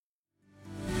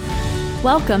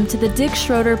Welcome to the Dick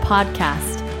Schroeder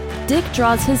Podcast. Dick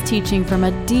draws his teaching from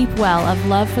a deep well of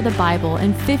love for the Bible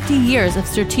and 50 years of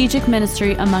strategic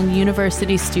ministry among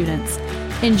university students.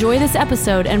 Enjoy this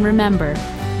episode and remember,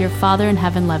 your Father in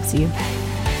heaven loves you.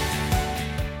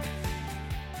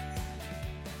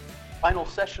 Final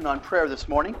session on prayer this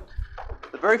morning.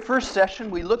 The very first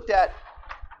session, we looked at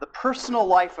the personal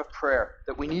life of prayer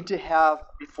that we need to have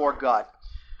before God.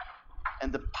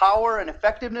 And the power and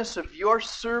effectiveness of your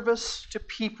service to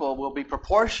people will be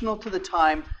proportional to the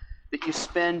time that you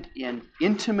spend in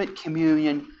intimate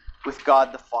communion with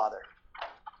God the Father.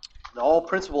 The whole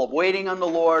principle of waiting on the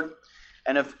Lord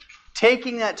and of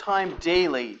taking that time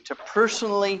daily to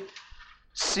personally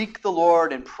seek the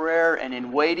Lord in prayer and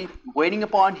in waiting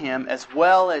upon Him, as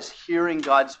well as hearing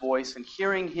God's voice and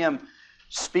hearing Him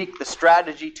speak the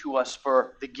strategy to us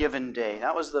for the given day.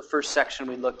 That was the first section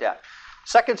we looked at.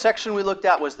 Second section we looked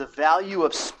at was the value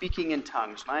of speaking in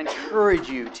tongues. And I encourage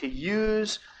you to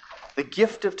use the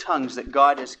gift of tongues that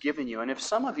God has given you. And if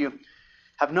some of you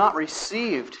have not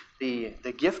received the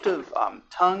gift of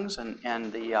tongues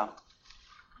and the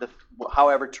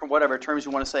whatever terms you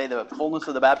want to say, the fullness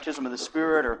of the baptism of the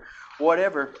Spirit or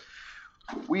whatever,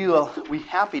 we're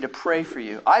happy to pray for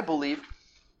you. I believe,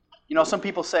 some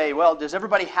people say, well, does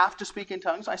everybody have to speak in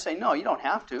tongues? I say, no, you don't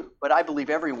have to, but I believe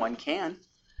everyone can.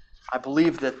 I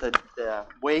believe that the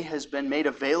way has been made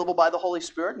available by the Holy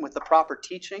Spirit, and with the proper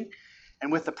teaching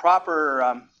and with the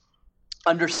proper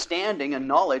understanding and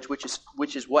knowledge, which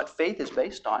is what faith is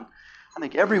based on. I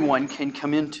think everyone can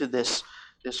come into this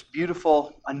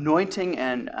beautiful anointing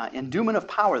and endowment of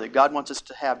power that God wants us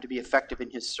to have to be effective in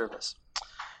His service.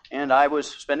 And I was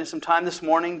spending some time this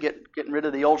morning getting rid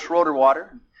of the old Schroeder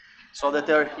water so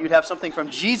that you'd have something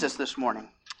from Jesus this morning.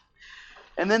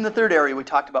 And then the third area we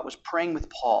talked about was praying with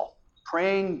Paul,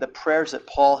 praying the prayers that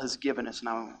Paul has given us. And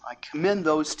I commend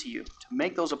those to you, to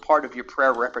make those a part of your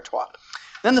prayer repertoire.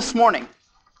 Then this morning,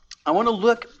 I want to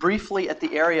look briefly at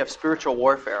the area of spiritual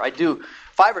warfare. I do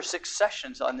 5 or 6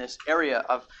 sessions on this area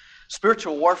of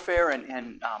spiritual warfare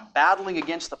and battling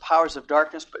against the powers of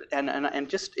darkness.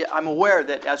 I'm aware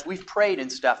that as we've prayed and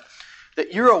stuff,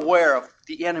 that you're aware of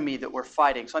the enemy that we're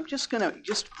fighting. So I'm just going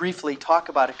to briefly talk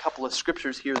about a couple of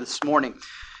scriptures here this morning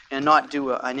and not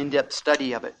do an in-depth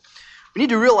study of it. We need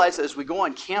to realize that as we go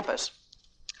on campus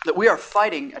that we are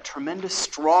fighting a tremendous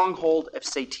stronghold of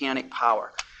satanic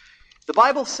power. The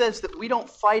Bible says that we don't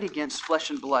fight against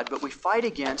flesh and blood, but we fight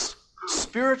against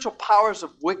spiritual powers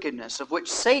of wickedness, of which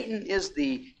Satan is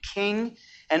the king,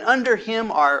 and under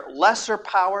him are lesser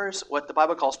powers, what the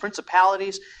Bible calls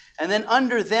principalities, and then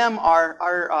under them are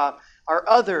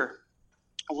other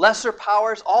lesser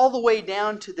powers, all the way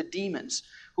down to the demons,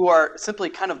 who are simply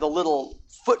kind of the little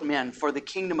footmen for the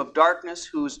kingdom of darkness,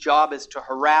 whose job is to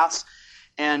harass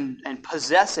and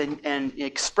possess and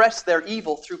express their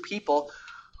evil through people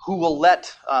who will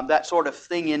let that sort of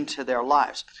thing into their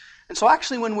lives. And so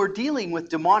actually when we're dealing with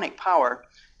demonic power,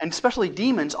 and especially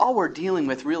demons, all we're dealing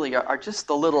with really are just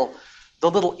the little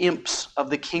imps of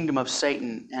the kingdom of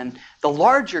Satan. And the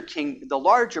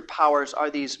larger powers are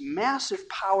these massive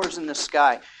powers in the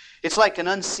sky. It's like an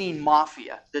unseen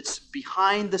mafia that's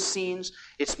behind the scenes.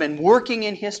 It's been working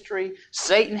in history.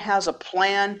 Satan has a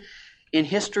plan in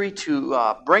history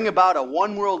to bring about a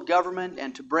one-world government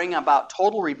and to bring about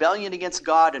total rebellion against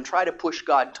God and try to push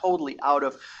God totally out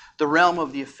of the realm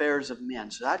of the affairs of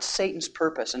men. So that's Satan's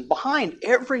purpose. And behind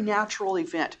every natural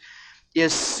event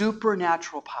is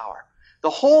supernatural power.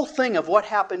 The whole thing of what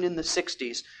happened in the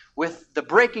 60s with the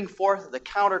breaking forth of the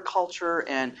counterculture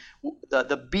and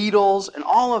the Beatles and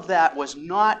all of that was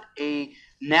not a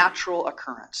natural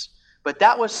occurrence. But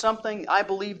that was something I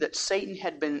believe that Satan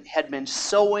had been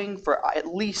sowing for at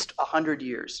least 100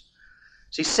 years.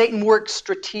 See, Satan works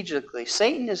strategically.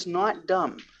 Satan is not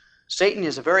dumb. Satan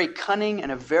is a very cunning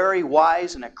and a very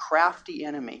wise and a crafty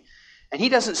enemy. And he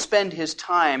doesn't spend his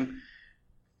time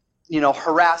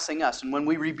harassing us. And when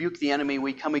we rebuke the enemy,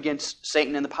 we come against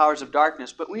Satan and the powers of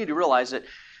darkness. But we need to realize that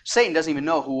Satan doesn't even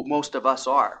know who most of us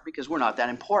are because we're not that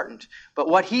important. But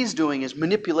what he's doing is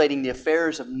manipulating the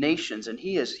affairs of nations, and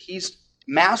he's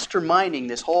masterminding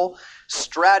this whole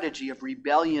strategy of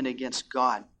rebellion against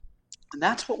God. And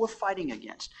that's what we're fighting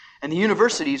against. And the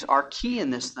universities are key in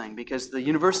this thing because the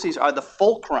universities are the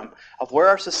fulcrum of where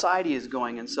our society is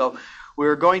going. And so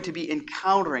we're going to be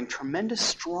encountering tremendous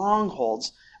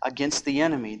strongholds against the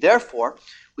enemy. Therefore,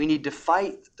 we need to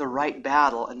fight the right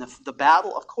battle. And the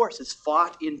battle, of course, is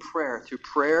fought in prayer, through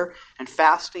prayer and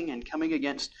fasting and coming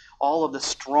against all of the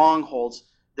strongholds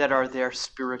that are there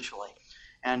spiritually.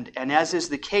 And as is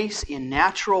the case in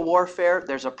natural warfare,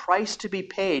 there's a price to be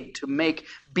paid to make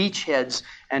beachheads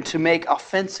and to make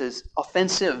offensives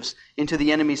into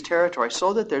the enemy's territory,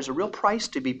 so that there's a real price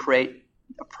to be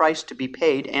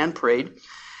paid and prayed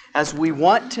as we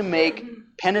want to make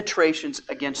penetrations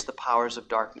against the powers of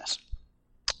darkness.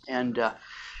 And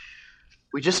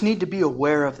we just need to be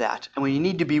aware of that. And we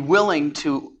need to be willing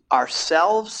to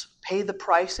ourselves pay the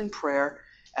price in prayer,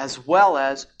 as well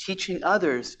as teaching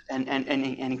others and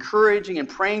encouraging and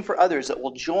praying for others that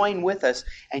will join with us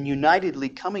and unitedly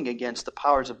coming against the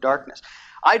powers of darkness.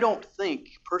 I don't think,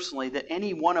 personally, that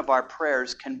any one of our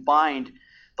prayers can bind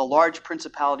the large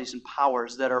principalities and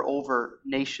powers that are over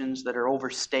nations, that are over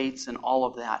states, and all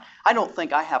of that. I don't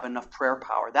think I have enough prayer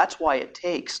power. That's why it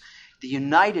takes the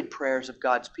united prayers of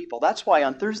God's people. That's why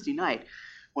on Thursday night,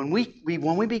 when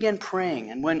we began praying,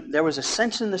 and when there was a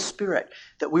sense in the Spirit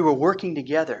that we were working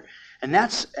together, and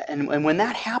when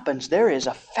that happens, there is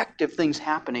effective things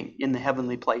happening in the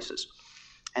heavenly places,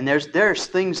 and there's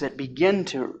things that begin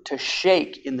to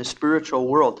shake in the spiritual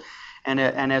world, and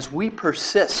as we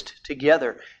persist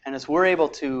together, and as we're able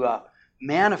to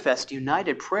manifest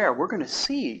united prayer, we're going to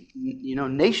see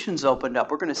nations opened up.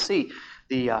 We're going to see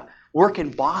the work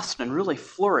in Boston really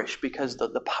flourish because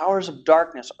the powers of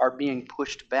darkness are being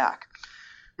pushed back.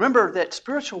 Remember that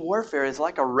spiritual warfare is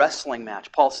like a wrestling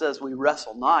match. Paul says we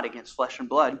wrestle not against flesh and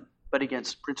blood, but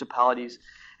against principalities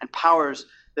and powers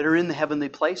that are in the heavenly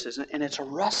places. And it's a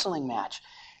wrestling match.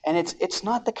 And it's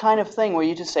not the kind of thing where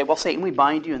you just say, well, Satan, we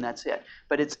bind you and that's it.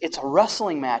 But it's a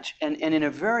wrestling match. And in a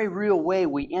very real way,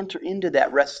 we enter into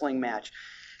that wrestling match.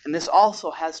 And this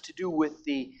also has to do with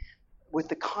the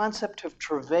concept of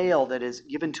travail that is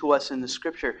given to us in the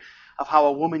Scripture, of how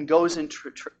a woman goes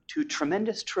into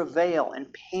tremendous travail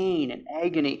and pain and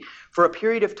agony for a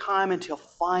period of time until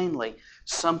finally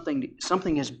something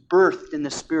is birthed in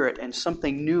the Spirit and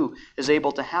something new is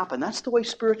able to happen. That's the way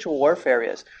spiritual warfare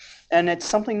is. And it's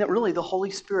something that really the Holy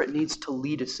Spirit needs to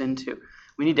lead us into.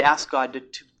 We need to ask God to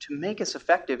make us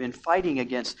effective in fighting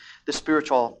against the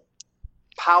spiritual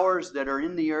powers that are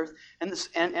in the earth,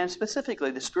 and specifically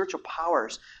the spiritual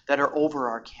powers that are over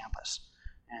our campus.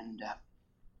 And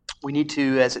we need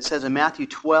to, as it says in Matthew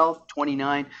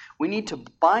 12:29, we need to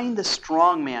bind the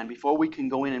strong man before we can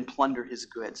go in and plunder his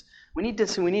goods. We need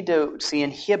to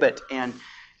inhibit and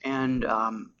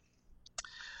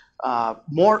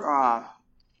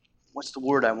what's the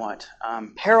word I want?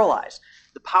 Paralyze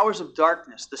the powers of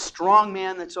darkness, the strong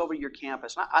man that's over your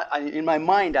campus. In my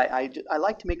mind, I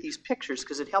like to make these pictures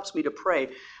because it helps me to pray.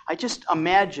 I just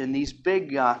imagine these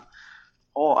big,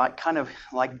 kind of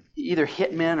like either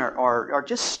hitmen or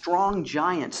just strong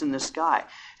giants in the sky.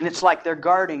 And it's like they're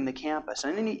guarding the campus.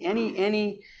 And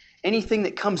anything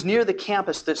that comes near the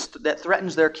campus that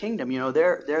threatens their kingdom,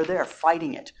 they're there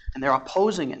fighting it. And they're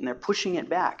opposing it and they're pushing it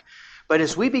back. But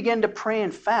as we begin to pray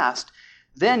and fast,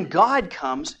 then God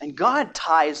comes and God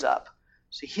ties up.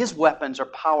 See, his weapons are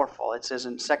powerful. It says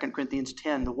in 2 Corinthians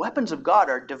 10, the weapons of God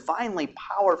are divinely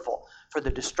powerful for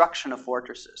the destruction of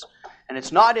fortresses. And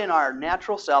it's not in our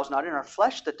natural selves, not in our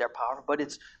flesh that they're powerful, but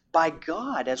it's by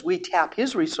God. As we tap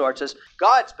his resources,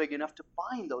 God's big enough to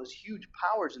bind those huge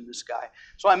powers in the sky.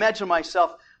 So I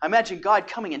imagine God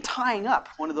coming and tying up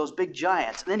one of those big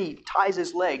giants. And then he ties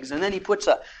his legs. And then he puts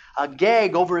a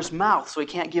gag over his mouth so he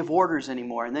can't give orders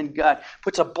anymore. And then God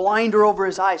puts a blinder over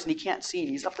his eyes and he can't see. And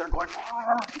he's up there going,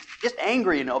 just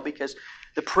angry, because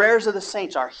the prayers of the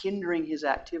saints are hindering his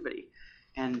activity.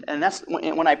 And that's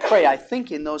when I pray, I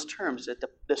think in those terms that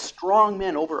the strong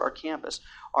men over our campus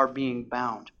are being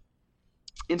bound.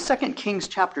 In 2 Kings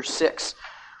chapter 6,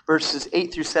 verses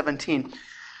 8 through 17,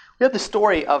 we have the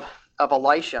story of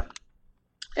Elisha.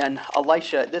 And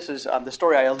Elisha, this is the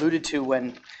story I alluded to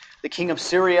when the king of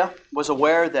Syria was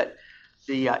aware that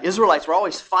the Israelites were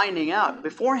always finding out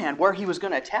beforehand where he was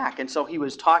going to attack. And so he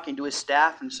was talking to his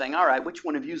staff and saying, all right, which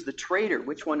one of you is the traitor?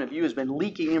 Which one of you has been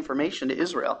leaking information to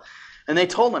Israel? And they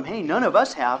told him, hey, none of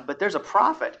us have, but there's a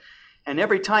prophet. And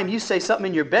every time you say something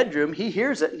in your bedroom, he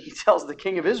hears it and he tells the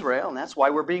king of Israel. And that's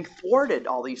why we're being thwarted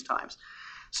all these times.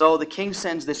 So the king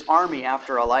sends this army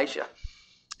after Elisha.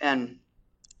 And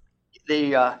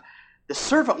the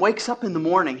servant wakes up in the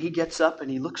morning. He gets up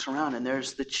and he looks around and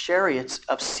there's the chariots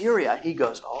of Syria. He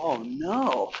goes, oh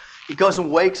no. He goes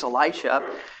and wakes Elisha up.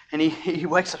 And he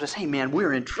wakes up and says, hey man,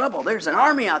 we're in trouble. There's an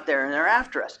army out there and they're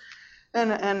after us. And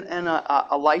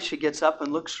Elisha gets up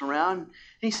and looks around. And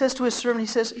he says to his servant,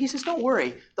 he says, don't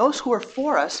worry. Those who are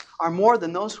for us are more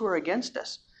than those who are against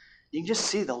us. You can just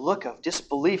see the look of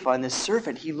disbelief on this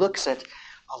servant. He looks at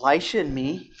Elisha and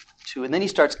me, too. And then he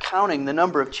starts counting the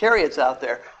number of chariots out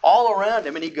there all around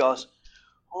him. And he goes,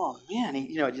 oh man,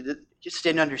 just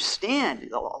didn't understand.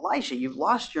 Elisha, you've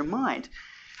lost your mind.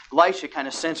 Elisha kind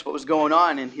of sensed what was going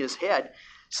on in his head.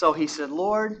 So he said,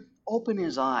 Lord, open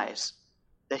his eyes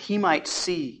that he might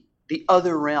see the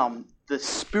other realm, the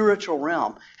spiritual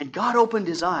realm. And God opened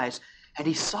his eyes, and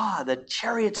he saw the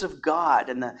chariots of God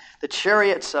and the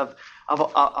chariots of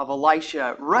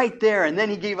Elisha right there. And then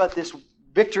he gave out this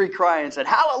victory cry and said,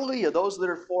 hallelujah, those that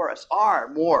are for us are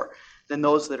more than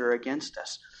those that are against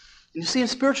us. And you see, in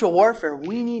spiritual warfare,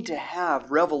 we need to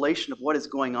have revelation of what is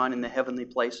going on in the heavenly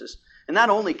places. And that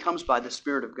only comes by the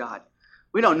Spirit of God.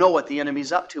 We don't know what the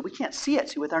enemy's up to. We can't see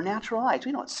it with our natural eyes.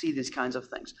 We don't see these kinds of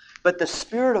things. But the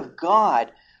Spirit of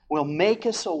God will make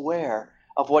us aware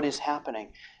of what is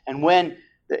happening. And when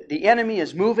the enemy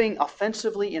is moving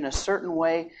offensively in a certain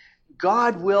way,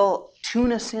 God will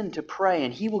tune us in to pray,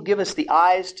 and He will give us the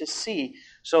eyes to see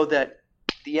so that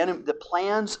the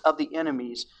plans of the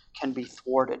enemies can be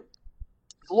thwarted.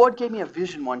 The Lord gave me a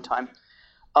vision one time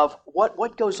of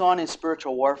what goes on in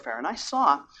spiritual warfare, and I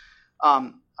saw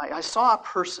a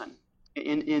person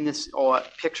in this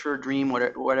picture, dream,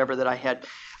 whatever that I had.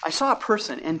 I saw a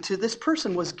person, and to this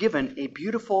person was given a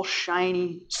beautiful,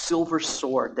 shiny silver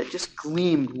sword that just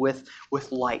gleamed with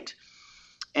light.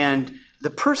 And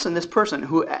this person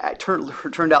who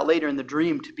turned out later in the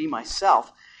dream to be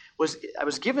myself, I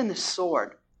was given this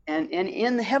sword, and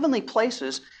in the heavenly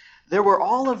places, there were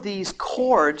all of these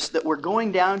cords that were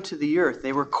going down to the earth.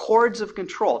 They were cords of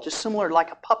control, just similar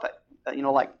like a puppet,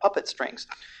 like puppet strings.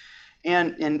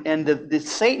 And the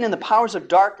Satan and the powers of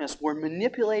darkness were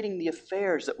manipulating the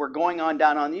affairs that were going on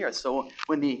down on the earth. So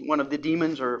when one of the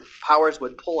demons or powers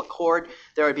would pull a cord,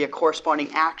 there would be a corresponding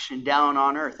action down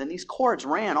on earth. And these cords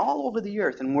ran all over the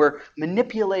earth and were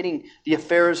manipulating the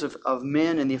affairs of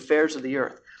men and the affairs of the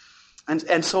earth.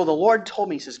 And so the Lord told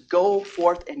me, He says, go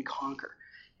forth and conquer.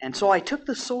 And so I took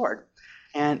the sword,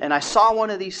 and I saw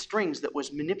one of these strings that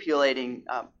was manipulating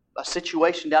a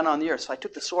situation down on the earth. So I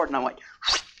took the sword and I went,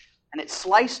 and it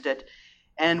sliced it.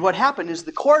 And what happened is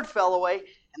the cord fell away,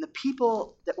 and the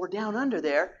people that were down under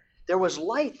there was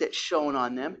light that shone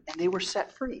on them, and they were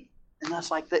set free. And that's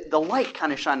like the light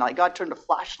kind of shined, like God turned a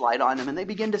flashlight on them, and they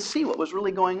began to see what was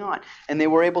really going on. And they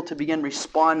were able to begin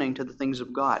responding to the things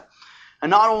of God. And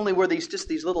not only were these just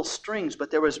these little strings, but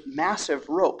there was massive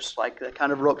ropes, like the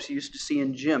kind of ropes you used to see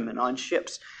in gym and on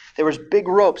ships. There was big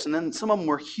ropes, and then some of them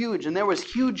were huge, and there was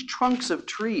huge trunks of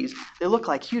trees. They looked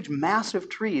like huge, massive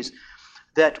trees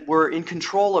that were in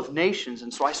control of nations.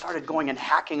 And so I started going and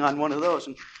hacking on one of those,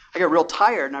 and I got real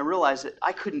tired, and I realized that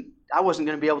I wasn't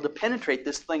going to be able to penetrate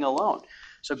this thing alone.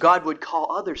 So God would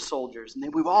call other soldiers, and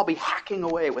we would all be hacking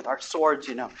away with our swords,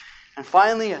 And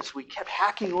finally, as we kept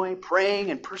hacking away, praying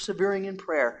and persevering in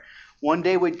prayer, one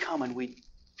day would come and we'd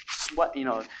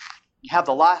have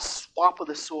the last swap of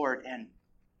the sword, and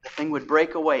the thing would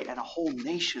break away, and a whole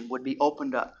nation would be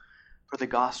opened up for the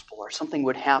gospel, or something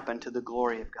would happen to the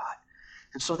glory of God.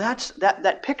 And so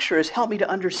that picture has helped me to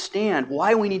understand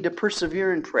why we need to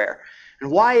persevere in prayer, and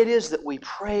why it is that we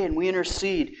pray and we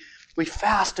intercede, we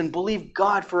fast and believe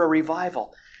God for a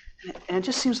revival. And it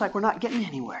just seems like we're not getting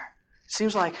anywhere. It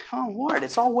seems like, oh Lord,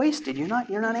 it's all wasted. You're not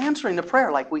answering the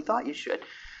prayer like we thought you should.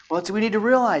 Well, we need to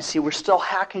realize, we're still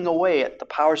hacking away at the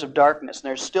powers of darkness, and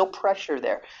there's still pressure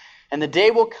there. And the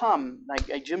day will come,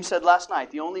 like Jim said last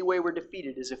night, the only way we're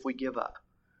defeated is if we give up.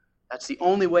 That's the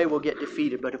only way we'll get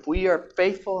defeated. But if we are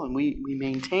faithful and we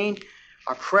maintain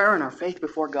our prayer and our faith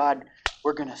before God,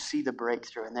 we're going to see the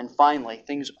breakthrough. And then finally,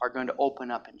 things are going to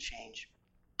open up and change.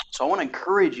 So I want to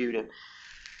encourage you to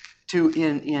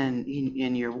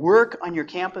in your work on your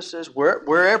campuses,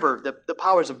 wherever the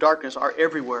powers of darkness are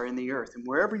everywhere in the earth, and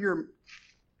wherever your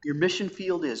mission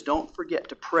field is, don't forget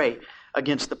to pray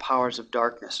against the powers of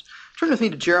darkness. Turn with me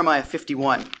to Jeremiah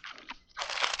 51.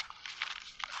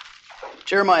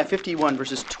 Jeremiah 51,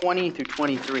 verses 20 through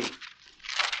 23.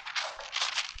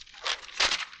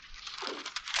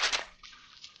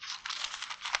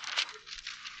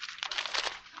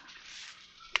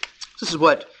 This is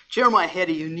what Jeremiah had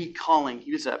a unique calling.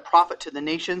 He was a prophet to the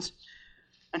nations.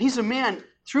 And he's a man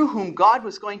through whom God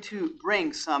was going to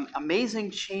bring some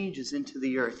amazing changes into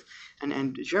the earth.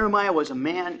 And Jeremiah was a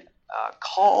man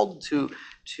called to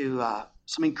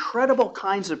some incredible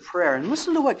kinds of prayer. And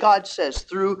listen to what God says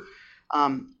through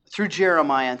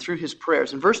Jeremiah and through his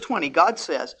prayers. In verse 20, God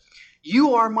says,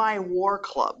 "You are my war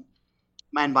club,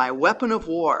 and my weapon of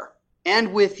war.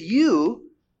 And with you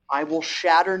I will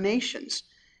shatter nations.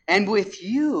 And with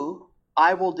you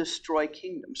I will destroy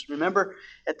kingdoms." Remember,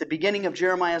 at the beginning of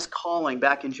Jeremiah's calling,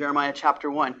 back in Jeremiah chapter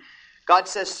 1, God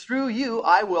says, "Through you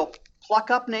I will pluck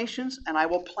up nations, and I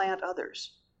will plant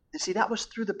others." And see, that was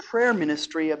through the prayer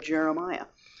ministry of Jeremiah.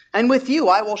 And with you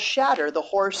I will shatter the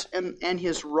horse and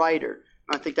his rider.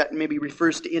 I think that maybe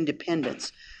refers to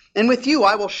independence. And with you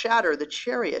I will shatter the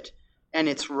chariot and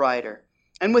its rider.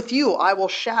 And with you I will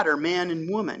shatter man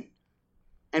and woman.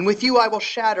 And with you I will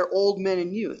shatter old men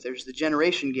and youth. There's the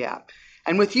generation gap.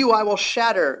 And with you I will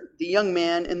shatter the young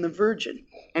man and the virgin.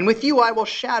 And with you I will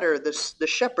shatter the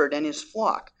shepherd and his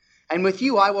flock. And with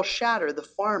you I will shatter the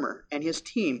farmer and his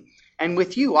team. And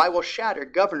with you I will shatter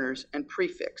governors and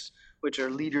prefects, which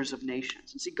are leaders of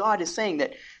nations. And see, God is saying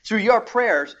that through your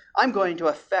prayers, I'm going to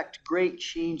affect great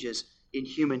changes in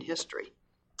human history.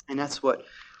 And that's what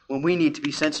we need to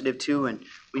be sensitive to, and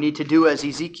we need to do as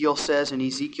Ezekiel says in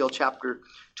Ezekiel chapter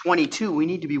 22, we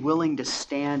need to be willing to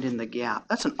stand in the gap.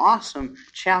 That's an awesome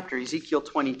chapter, Ezekiel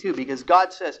 22, because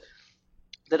God says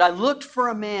that I looked for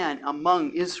a man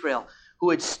among Israel who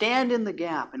would stand in the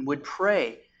gap and would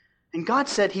pray. And God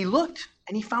said he looked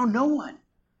and he found no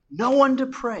one to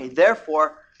pray.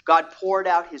 Therefore, God poured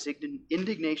out his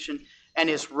indignation and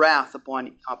his wrath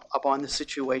upon the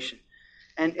situation.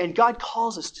 And God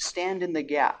calls us to stand in the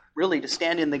gap, really to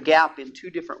stand in the gap in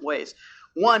two different ways.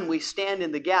 One, we stand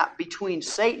in the gap between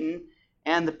Satan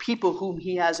and the people whom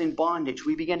he has in bondage.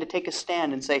 We begin to take a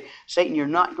stand and say, Satan, you're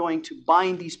not going to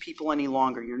bind these people any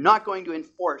longer. You're not going to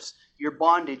enforce your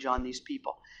bondage on these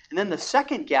people. And then the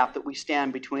second gap that we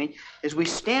stand between is we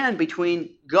stand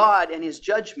between God and his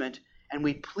judgment, and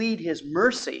we plead his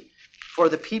mercy for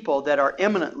the people that are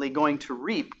imminently going to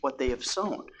reap what they have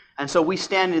sown. And so we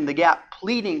stand in the gap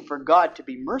pleading for God to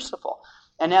be merciful.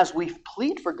 And as we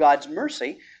plead for God's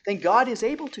mercy, then God is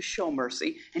able to show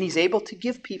mercy, and he's able to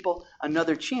give people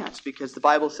another chance, because the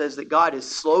Bible says that God is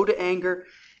slow to anger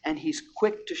and he's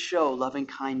quick to show loving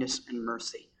kindness and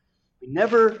mercy. We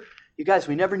never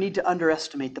need to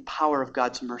underestimate the power of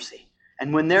God's mercy.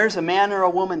 And when there's a man or a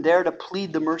woman there to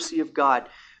plead the mercy of God,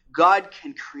 God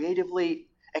can creatively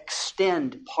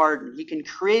extend pardon. He can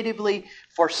creatively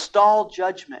forestall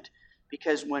judgment,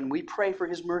 because when we pray for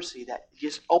his mercy, that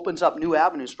just opens up new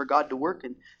avenues for God to work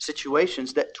in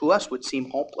situations that to us would seem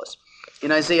hopeless.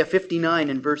 In Isaiah 59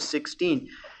 and verse 16,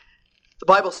 the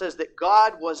Bible says that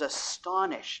God was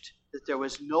astonished that there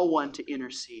was no one to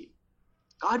intercede.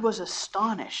 God was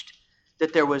astonished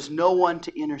that there was no one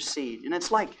to intercede. And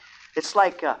it's like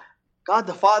God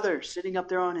the Father sitting up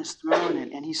there on his throne,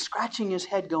 and he's scratching his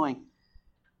head going,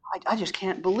 I just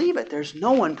can't believe it. There's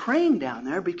no one praying down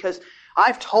there, because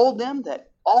I've told them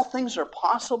that all things are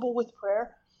possible with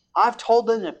prayer. I've told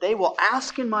them that if they will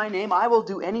ask in my name, I will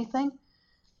do anything.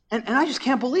 And I just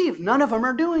can't believe none of them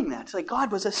are doing that. It's like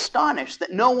God was astonished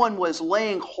that no one was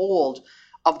laying hold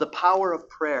of the power of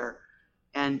prayer.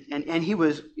 And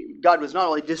God was not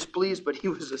only displeased, but he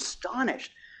was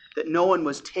astonished that no one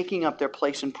was taking up their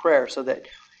place in prayer so that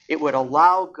it would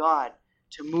allow God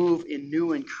to move in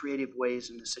new and creative ways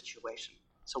in the situation.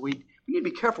 So we need to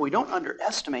be careful. We don't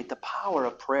underestimate the power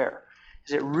of prayer,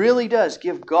 because it really does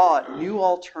give God new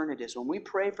alternatives. When we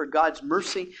pray for God's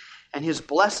mercy and his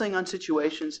blessing on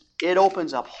situations, it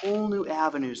opens up whole new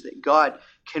avenues that God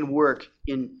can work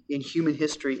in human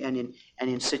history and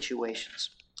in situations.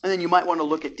 And then you might want to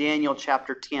look at Daniel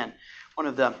chapter 10, one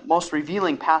of the most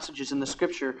revealing passages in the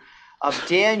scripture of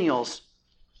Daniel's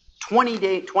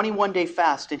 21-day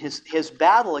fast in his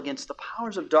battle against the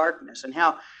powers of darkness, and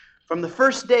how from the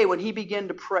first day when he began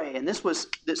to pray, and this was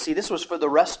for the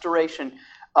restoration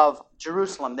of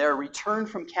Jerusalem, their return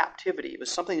from captivity. It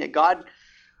was something that God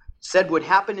said would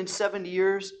happen in 70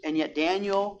 years, and yet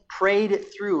Daniel prayed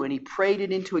it through, and he prayed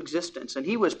it into existence. And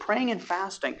he was praying and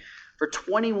fasting for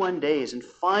 21 days, and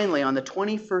finally on the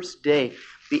 21st day,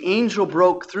 the angel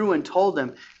broke through and told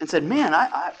him and said, man,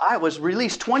 I was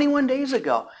released 21 days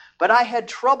ago, but I had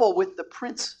trouble with the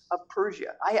prince of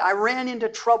Persia. I ran into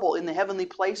trouble in the heavenly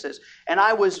places, and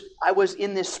I was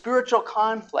in this spiritual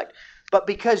conflict. But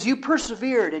because you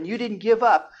persevered and you didn't give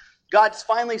up, God's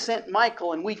finally sent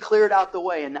Michael, and we cleared out the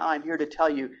way. And now I'm here to tell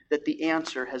you that the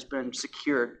answer has been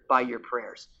secured by your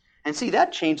prayers. And see,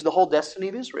 that changed the whole destiny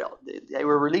of Israel. They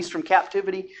were released from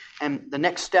captivity, and the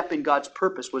next step in God's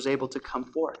purpose was able to come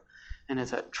forth. And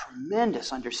it's a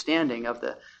tremendous understanding of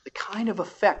the kind of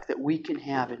effect that we can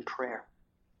have in prayer.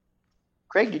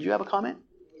 Craig, did you have a comment?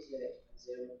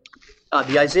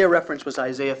 The Isaiah reference was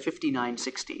Isaiah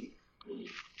 59:16.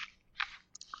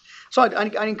 So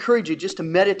I'd encourage you just to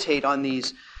meditate on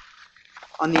these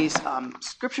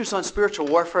scriptures on spiritual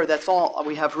warfare. That's all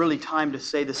we have really time to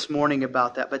say this morning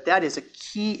about that. But that is a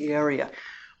key area.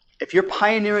 If you're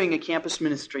pioneering a campus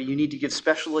ministry, you need to give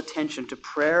special attention to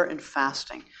prayer and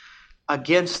fasting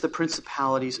against the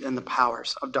principalities and the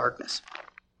powers of darkness.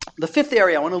 The fifth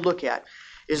area I want to look at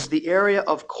is the area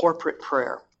of corporate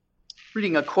prayer.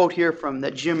 Reading a quote here from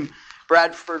that Jim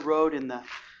Bradford wrote in the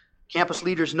Campus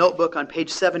Leaders Notebook on page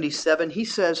 77. He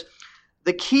says,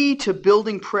 "The key to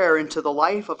building prayer into the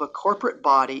life of a corporate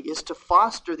body is to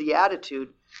foster the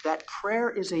attitude that prayer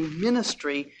is a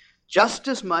ministry just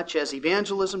as much as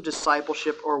evangelism,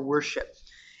 discipleship, or worship.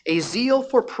 A zeal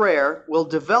for prayer will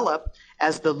develop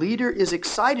as the leader is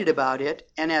excited about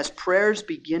it and as prayers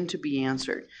begin to be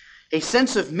answered. A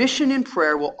sense of mission in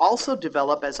prayer will also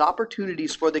develop as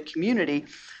opportunities for the community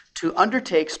to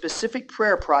undertake specific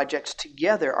prayer projects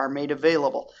together are made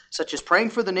available, such as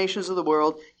praying for the nations of the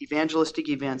world, evangelistic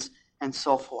events, and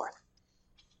so forth."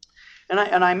 And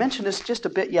I mentioned this just a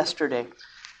bit yesterday.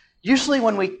 Usually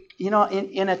when we, in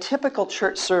a typical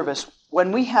church service,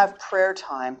 when we have prayer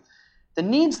time, the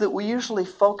needs that we usually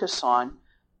focus on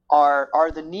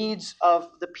are the needs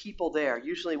of the people there.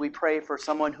 Usually we pray for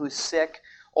someone who's sick,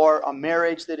 or a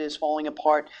marriage that is falling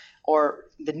apart, or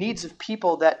the needs of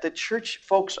people that the church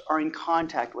folks are in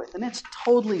contact with. And it's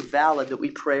totally valid that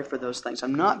we pray for those things.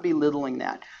 I'm not belittling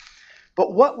that.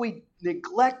 But what we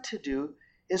neglect to do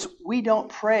is we don't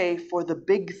pray for the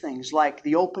big things like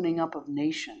the opening up of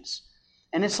nations.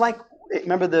 And it's like,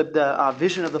 remember the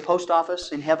vision of the post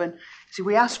office in heaven? See,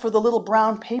 we ask for the little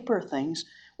brown paper things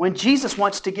when Jesus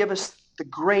wants to give us the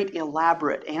great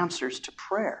elaborate answers to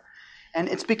prayer. And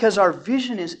it's because our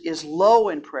vision is low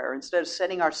in prayer. Instead of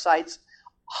setting our sights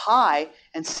high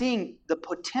and seeing the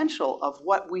potential of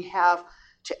what we have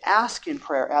to ask in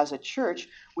prayer as a church,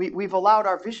 we've allowed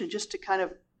our vision just to kind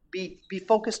of be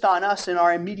focused on us in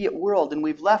our immediate world. And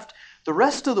we've left the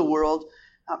rest of the world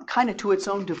kind of to its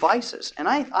own devices. And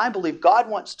I believe God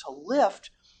wants to lift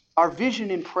our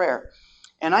vision in prayer.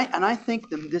 And I think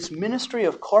this ministry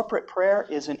of corporate prayer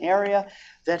is an area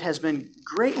that has been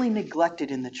greatly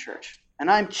neglected in the church. And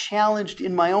I'm challenged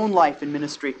in my own life in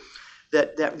ministry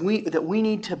that we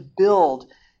need to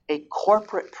build a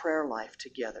corporate prayer life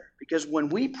together. Because when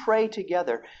we pray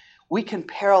together, we can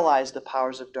paralyze the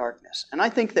powers of darkness. And I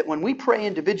think that when we pray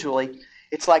individually,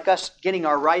 it's like us getting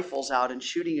our rifles out and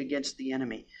shooting against the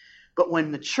enemy. But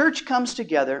when the church comes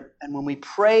together and when we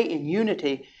pray in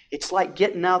unity, it's like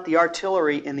getting out the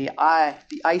artillery and the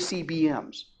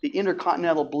ICBMs, the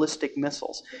intercontinental ballistic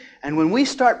missiles. And when we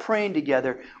start praying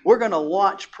together, we're going to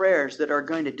launch prayers that are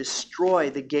going to destroy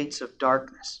the gates of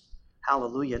darkness.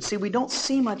 Hallelujah. And see, we don't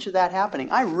see much of that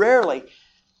happening. I rarely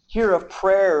hear of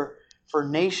prayer for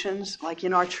nations like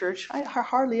in our church. I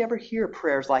hardly ever hear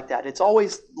prayers like that. It's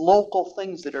always local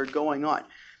things that are going on.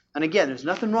 And again, there's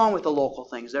nothing wrong with the local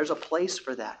things. There's a place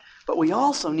for that. But we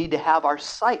also need to have our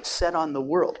sights set on the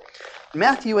world.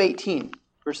 Matthew 18,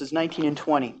 verses 19 and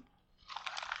 20.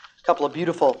 A couple of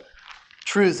beautiful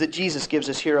truths that Jesus gives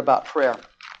us here about prayer.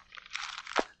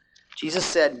 Jesus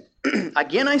said,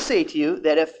 "Again I say to you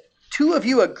that if two of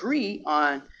you agree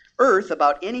on earth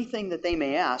about anything that they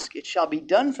may ask, it shall be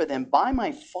done for them by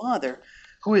my Father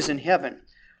who is in heaven.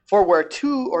 For where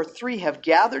 2 or 3 have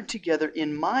gathered together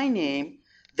in my name,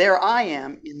 there I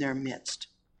am in their midst."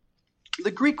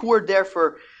 The Greek word there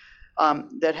for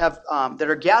that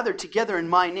are gathered together in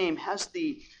my name has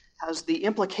the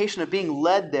implication of being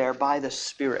led there by the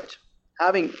Spirit,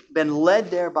 having been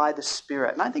led there by the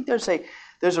Spirit. And I think there's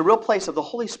a real place of the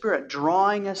Holy Spirit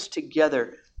drawing us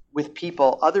together with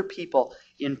people, other people,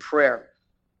 in prayer.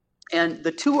 And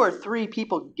the 2 or 3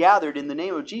 people gathered in the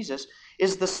name of Jesus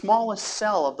is the smallest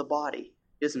cell of the body,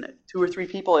 isn't it? 2 or 3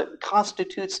 people, it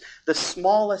constitutes the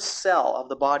smallest cell of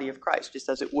the body of Christ, just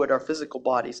as it would our physical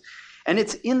bodies. And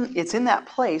it's in that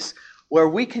place where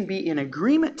we can be in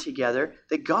agreement together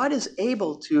that God is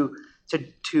able to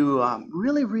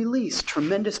really release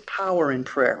tremendous power in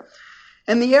prayer.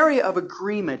 And the area of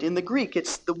agreement, in the Greek,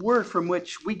 it's the word from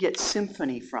which we get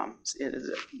symphony from. It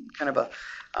is kind of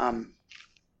a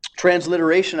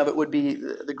transliteration of it would be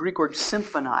the Greek word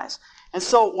symphonize. And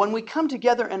so when we come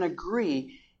together and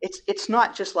agree, it's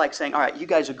not just like saying, all right, you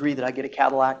guys agree that I get a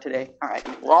Cadillac today? All right,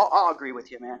 well, I'll agree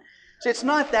with you, man. So it's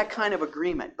not that kind of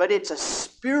agreement, but it's a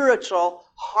spiritual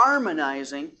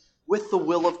harmonizing with the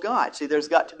will of God. See, there's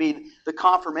got to be the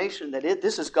confirmation that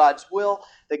this is God's will,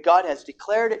 that God has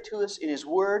declared it to us in His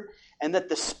Word, and that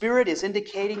the Spirit is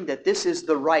indicating that this is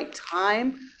the right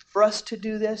time for us to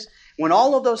do this. When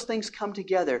all of those things come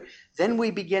together, then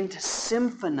we begin to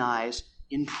symphonize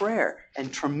in prayer,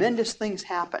 and tremendous things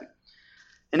happen.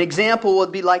 An example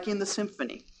would be like in the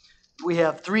symphony. We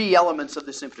have 3 elements of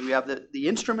the symphony. We have the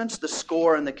instruments, the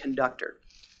score, and the conductor.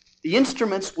 The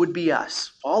instruments would be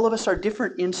us. All of us are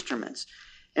different instruments.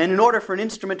 And in order for an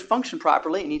instrument to function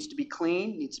properly, it needs to be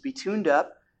clean, it needs to be tuned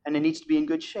up, and it needs to be in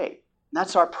good shape. And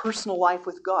that's our personal life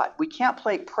with God. We can't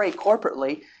pray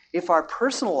corporately if our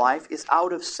personal life is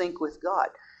out of sync with God.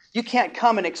 You can't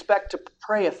come and expect to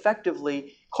pray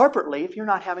effectively corporately if you're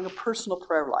not having a personal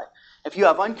prayer life. If you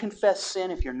have unconfessed sin,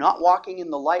 if you're not walking in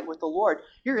the light with the Lord,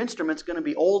 your instrument's going to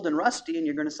be old and rusty and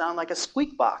you're going to sound like a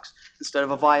squeak box instead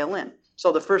of a violin.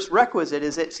 So the first requisite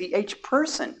is that each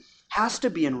person has to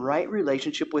be in right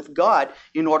relationship with God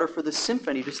in order for the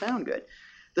symphony to sound good.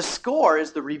 The score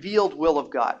is the revealed will of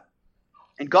God.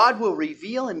 And God will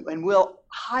reveal and will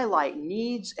highlight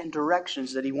needs and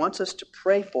directions that He wants us to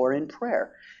pray for in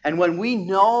prayer. And when we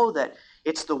know that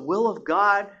it's the will of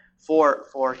God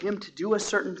for Him to do a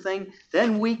certain thing,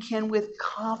 then we can with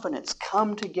confidence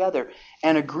come together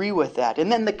and agree with that.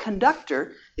 And then the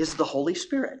conductor is the Holy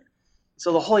Spirit.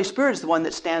 So the Holy Spirit is the one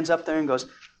that stands up there and goes,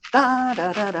 da,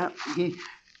 da, da, da. He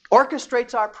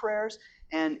orchestrates our prayers.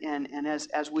 And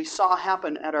as we saw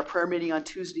happen at our prayer meeting on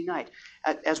Tuesday night,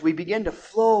 as we begin to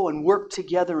flow and work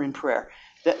together in prayer,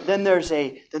 then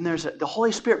the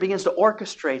Holy Spirit begins to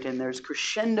orchestrate, and there's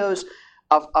crescendos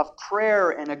of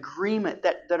prayer and agreement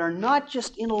that are not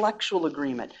just intellectual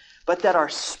agreement, but that are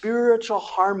spiritual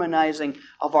harmonizing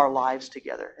of our lives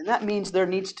together. And that means there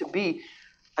needs to be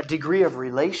a degree of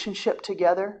relationship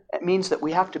together. It means that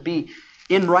we have to be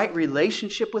in right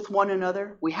relationship with one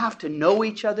another. We have to know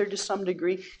each other to some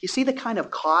degree. You see the kind of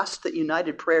cost that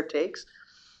united prayer takes?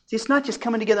 See, it's not just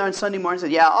coming together on Sunday morning and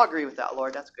saying, yeah, I'll agree with that,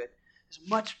 Lord, that's good. It's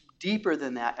much deeper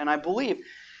than that. And I believe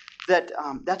that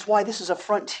that's why this is a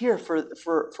frontier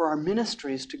for our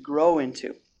ministries to grow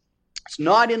into. It's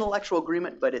not intellectual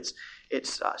agreement, but it's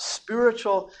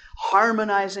spiritual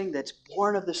harmonizing that's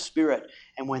born of the Spirit.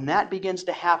 And when that begins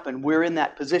to happen, we're in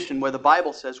that position where the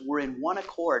Bible says we're in one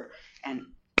accord, and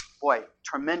boy,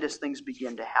 tremendous things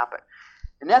begin to happen.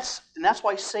 And that's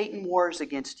why Satan wars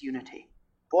against unity.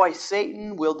 Boy,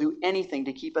 Satan will do anything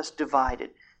to keep us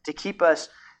divided, to keep us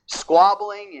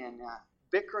squabbling and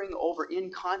bickering over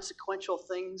inconsequential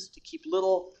things, to keep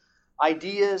little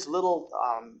ideas, little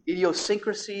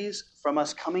idiosyncrasies from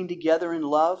us coming together in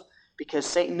love, because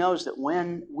Satan knows that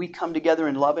when we come together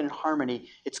in love and in harmony,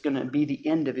 it's going to be the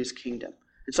end of his kingdom.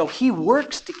 And so he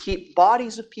works to keep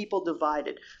bodies of people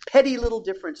divided, petty little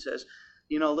differences,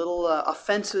 little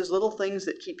offenses, little things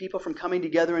that keep people from coming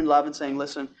together in love and saying,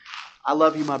 listen, I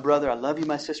love you, my brother, I love you,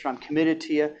 my sister, I'm committed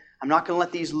to you. I'm not going to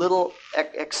let these little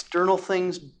external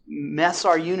things mess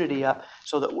our unity up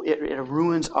so that it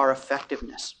ruins our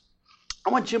effectiveness.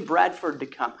 I want Jim Bradford to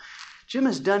come. Jim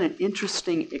has done an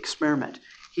interesting experiment.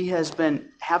 He has been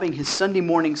having his Sunday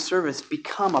morning service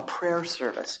become a prayer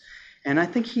service. And I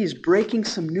think he's breaking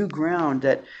some new ground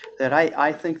that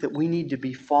I think that we need to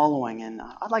be following. And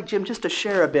I'd like Jim just to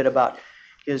share a bit about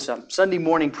his Sunday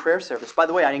morning prayer service. By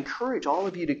the way, I encourage all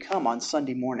of you to come on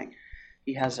Sunday morning.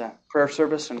 He has a prayer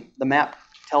service, and the map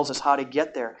tells us how to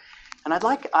get there. And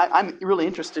I'm really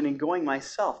interested in going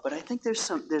myself, but I think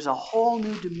there's a whole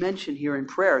new dimension here in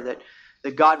prayer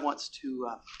that God wants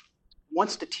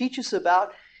to teach us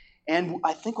about, and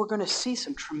I think we're going to see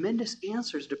some tremendous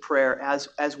answers to prayer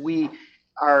as we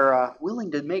are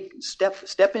willing to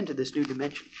step into this new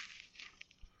dimension.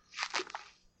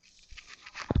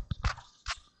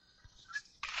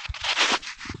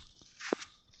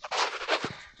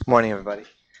 Morning, everybody.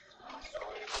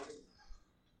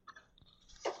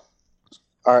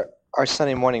 Our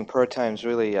Sunday morning prayer times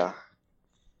really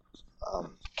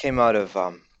came out of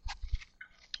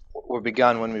were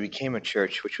begun when we became a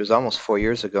church, which was almost 4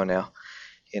 years ago now,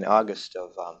 in August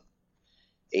of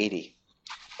 80.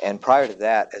 And prior to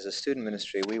that, as a student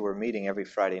ministry, we were meeting every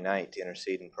Friday night to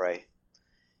intercede and pray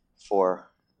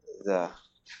for the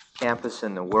campus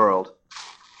and the world.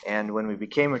 And when we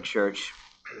became a church,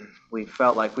 we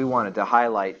felt like we wanted to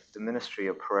highlight the ministry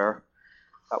of prayer.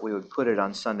 Thought we would put it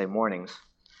on Sunday mornings.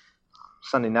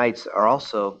 Sunday nights are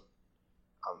also,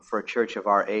 for a church of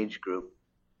our age group,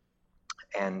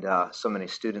 and so many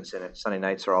students in it, Sunday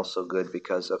nights are also good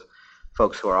because of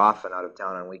folks who are often out of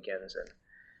town on weekends and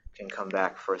can come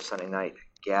back for a Sunday night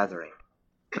gathering.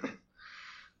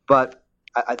 But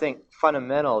I think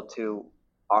fundamental to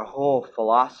our whole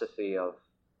philosophy of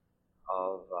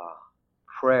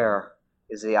prayer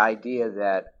is the idea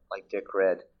that, like Dick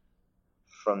read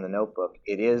from the notebook,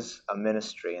 it is a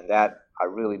ministry, and that I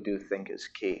really do think is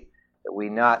key. That we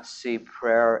not see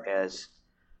prayer as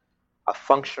a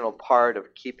functional part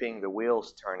of keeping the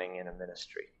wheels turning in a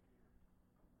ministry.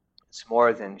 It's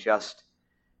more than just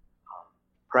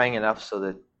praying enough so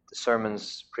that the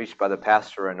sermons preached by the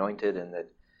pastor are anointed and that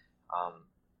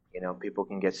people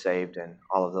can get saved and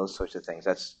all of those sorts of things.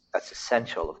 That's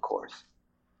essential, of course.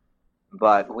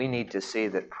 But we need to see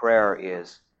that prayer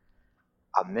is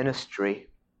a ministry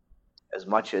as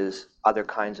much as other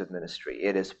kinds of ministry.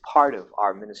 It is part of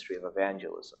our ministry of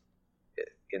evangelism.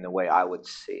 in the way I would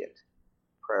see it.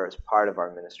 Prayer is part of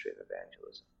our ministry of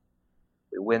evangelism.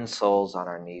 We win souls on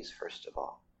our knees, first of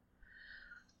all.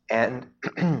 And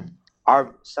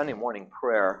our Sunday morning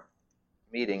prayer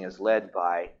meeting is led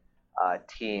by a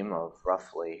team of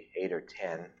roughly 8 or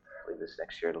 10. I believe this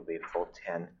next year it'll be a full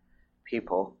 10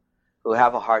 people who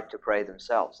have a heart to pray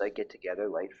themselves. They get together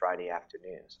late Friday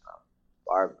afternoons.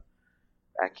 Barb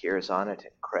back here is on it,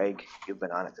 and Craig, you've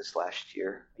been on it this last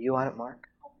year. Are you on it, Mark?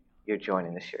 You're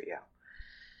joining this year, yeah.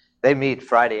 They meet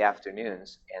Friday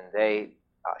afternoons, and they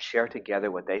share together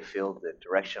what they feel the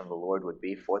direction of the Lord would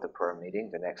be for the prayer meeting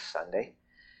the next Sunday.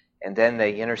 And then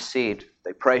they intercede,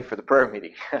 they pray for the prayer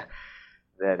meeting,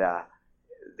 that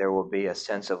there will be a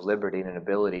sense of liberty and an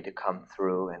ability to come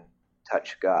through and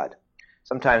touch God.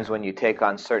 Sometimes when you take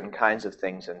on certain kinds of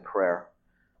things in prayer,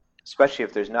 especially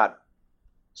if there's not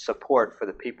support for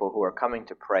the people who are coming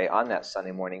to pray on that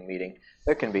Sunday morning meeting,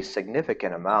 there can be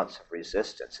significant amounts of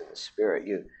resistance in the spirit.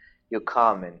 You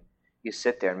come and you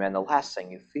sit there, and man, the last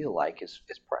thing you feel like is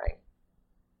praying.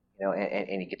 You know,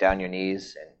 and you get down on your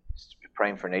knees and you're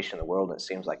praying for a nation of the world, and it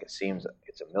seems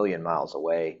it's a million miles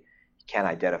away. You can't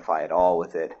identify at all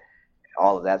with it,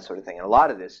 all of that sort of thing. And a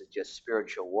lot of this is just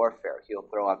spiritual warfare. He'll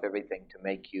throw up everything to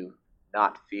make you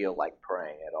not feel like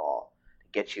praying at all,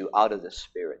 to get you out of the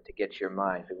spirit, to get your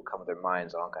mind. People come with their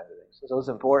minds and all kinds of things. So it's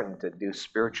important to do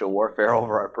spiritual warfare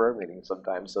over our prayer meetings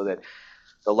sometimes, so that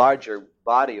the larger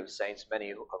body of saints,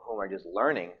 many of whom are just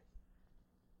learning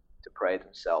to pray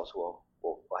themselves, will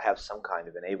have some kind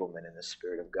of enablement in the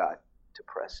Spirit of God to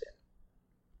press in.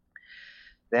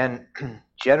 Then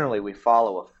generally we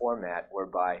follow a format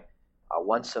whereby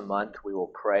once a month we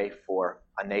will pray for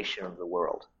a nation of the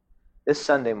world. This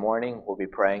Sunday morning we'll be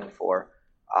praying for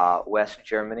West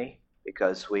Germany,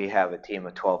 because we have a team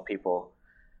of 12 people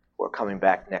who are coming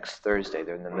back next Thursday.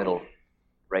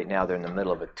 Right now they're in the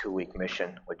middle of a 2-week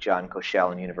mission with John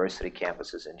Koshel and university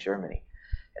campuses in Germany.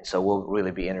 And so we'll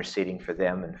really be interceding for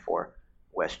them and for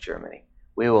West Germany.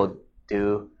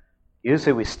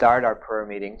 Usually we start our prayer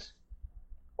meetings.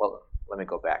 Well, let me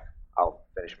go back. I'll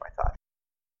finish my thought.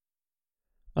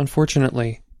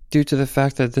 Unfortunately, due to the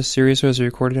fact that this series was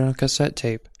recorded on cassette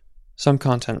tape, some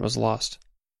content was lost.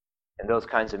 In those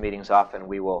kinds of meetings, often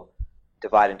we will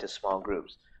divide into small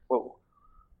groups.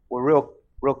 We're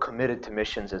real committed to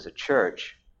missions as a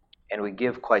church, and we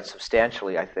give quite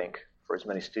substantially, I think, for as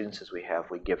many students as we have.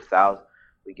 We give thousands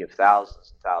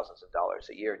and thousands of dollars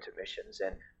a year to missions,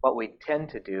 and what we tend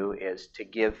to do is to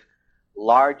give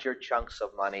larger chunks of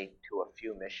money to a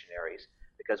few missionaries,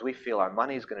 because we feel our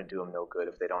money is going to do them no good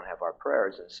if they don't have our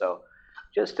prayers. And so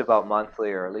just about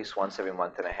monthly, or at least once every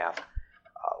month and a half,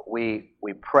 we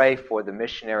pray for the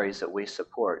missionaries that we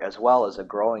support, as well as a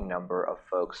growing number of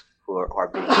folks who are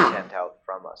being sent out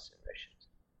from us in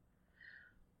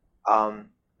missions.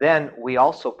 Then we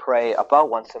also pray about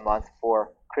once a month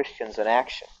for Christians in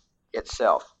Action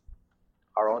itself,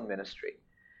 our own ministry.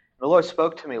 The Lord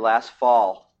spoke to me last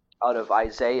fall out of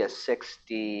Isaiah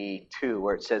 62,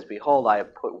 where it says, "Behold, I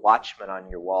have put watchmen on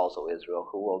your walls, O Israel,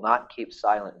 who will not keep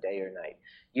silent day or night.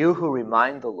 You who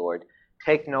remind the Lord,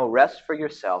 take no rest for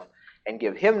yourself, and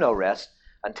give him no rest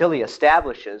until he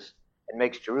establishes and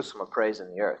makes Jerusalem a praise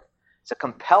in the earth." It's a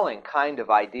compelling kind of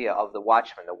idea of the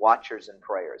watchmen, the watchers and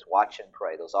prayers. Watch and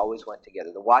pray. Those always went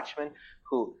together. The watchmen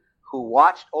who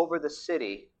watched over the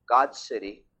city, God's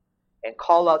city, and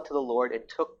called out to the Lord and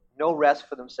took no rest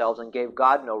for themselves and gave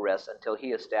God no rest until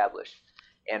he established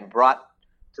and brought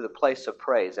to the place of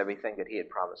praise everything that he had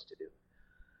promised to do.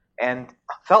 And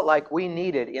felt like we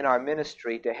needed in our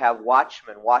ministry to have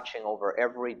watchmen watching over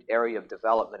every area of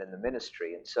development in the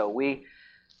ministry. And so we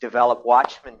developed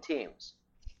watchman teams.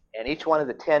 And each one of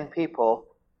the 10 people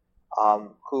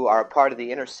who are a part of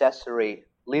the intercessory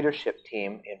leadership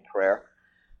team in prayer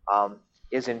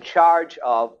is in charge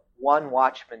of one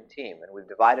watchman team. And we've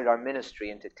divided our ministry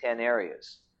into 10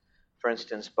 areas. For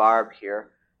instance, Barb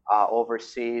here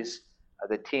oversees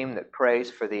the team that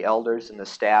prays for the elders and the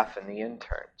staff and the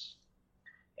interns.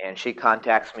 And she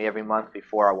contacts me every month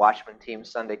before our Watchman Team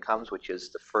Sunday comes, which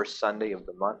is the first Sunday of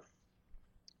the month.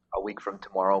 A week from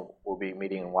tomorrow, we'll be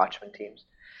meeting in Watchman Teams.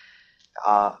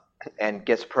 And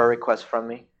gets prayer requests from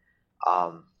me.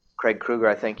 Craig Kruger,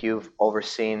 I think you've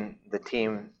overseen the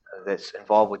team that's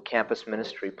involved with campus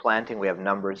ministry planting. We have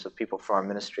numbers of people from our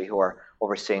ministry who are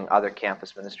overseeing other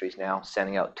campus ministries now,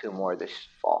 sending out 2 more this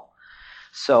fall.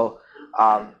 So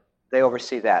they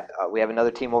oversee that. We have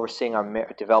another team overseeing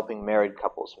our developing married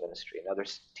couples ministry, another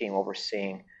team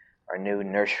overseeing our new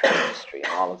nursery ministry,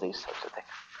 and all of these sorts of things.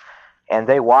 And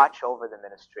they watch over the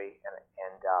ministry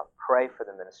and pray for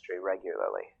the ministry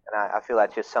regularly. And I feel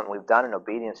that's just something we've done in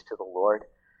obedience to the Lord.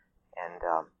 And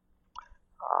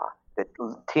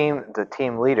the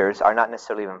team leaders are not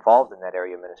necessarily involved in that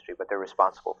area of ministry, but they're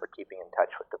responsible for keeping in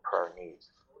touch with the prayer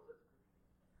needs.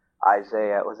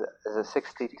 Isaiah, is it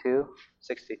 62?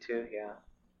 62, yeah.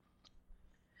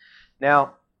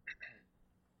 Now,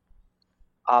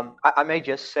 I may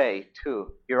just say,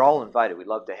 too, you're all invited. We'd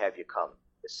love to have you come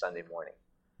this Sunday morning.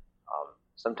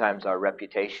 Sometimes our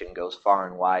reputation goes far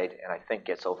and wide, and I think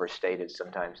gets overstated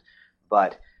sometimes.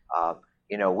 But,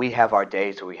 we have our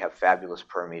days where we have fabulous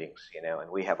prayer meetings, and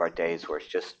we have our days where it's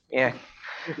just,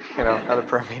 another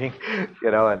prayer meeting,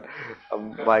 and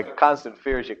my constant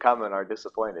fear is you come and are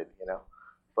disappointed,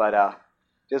 But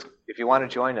just if you want to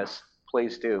join us,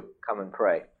 please do come and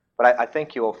pray. But I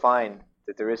think you will find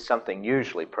that there is something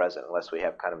usually present, unless we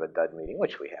have kind of a dud meeting,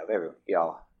 which we have.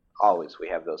 We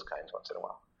have those kinds once in a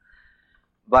while.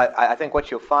 But I think what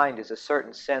you'll find is a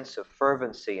certain sense of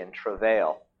fervency and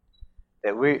travail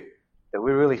that we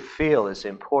really feel is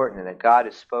important, and that God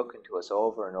has spoken to us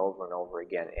over and over and over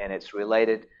again. And it's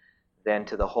related then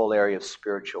to the whole area of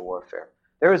spiritual warfare.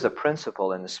 There is a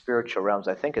principle in the spiritual realms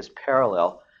I think is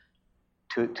parallel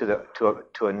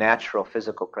to a natural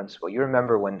physical principle. You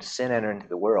remember when sin entered into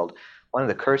the world, one of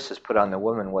the curses put on the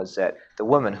woman was that the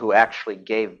woman who actually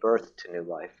gave birth to new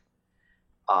life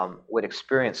would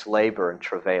experience labor and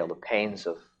travail, the pains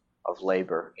of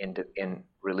labor in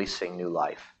releasing new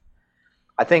life.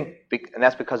 I think, and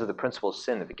that's because of the principle of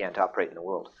sin that began to operate in the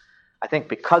world. I think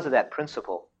because of that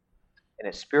principle, in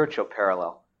its spiritual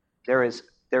parallel, there is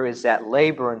that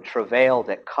labor and travail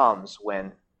that comes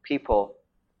when people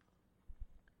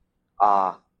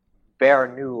bear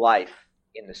new life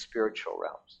in the spiritual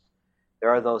realms.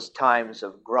 There are those times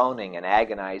of groaning and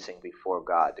agonizing before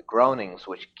God, the groanings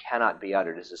which cannot be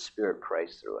uttered as the Spirit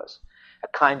prays through us. A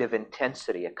kind of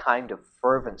intensity, a kind of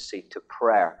fervency to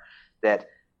prayer that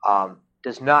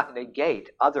does not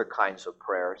negate other kinds of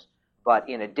prayers, but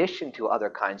in addition to other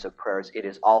kinds of prayers, it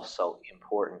is also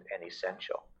important and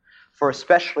essential for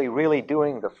especially really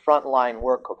doing the frontline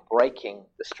work of breaking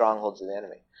the strongholds of the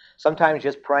enemy. Sometimes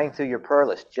just praying through your prayer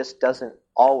list just doesn't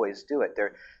always do it.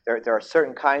 There are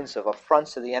certain kinds of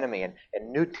affronts of the enemy and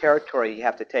new territory you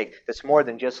have to take that's more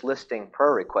than just listing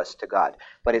prayer requests to God,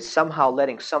 but it's somehow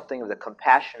letting something of the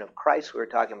compassion of Christ we were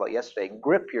talking about yesterday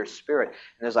grip your spirit, and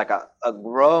there's like a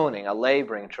groaning, a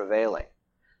laboring, travailing.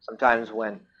 Sometimes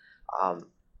when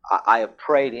I have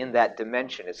prayed in that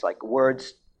dimension, it's like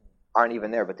words aren't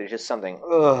even there, but there's just something,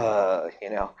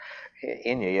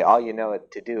 in you. All you know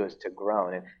to do is to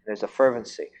groan, and there's a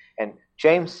fervency. And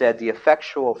James said, the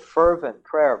effectual, fervent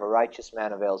prayer of a righteous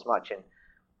man avails much. And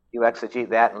you exegete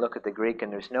that and look at the Greek,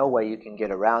 and there's no way you can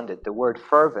get around it. The word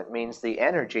fervent means the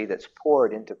energy that's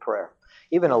poured into prayer.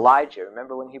 Even Elijah,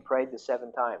 remember when he prayed the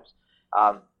 7 times?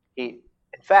 In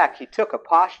fact, he took a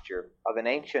posture of an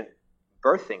ancient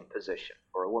birthing position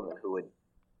for a woman who would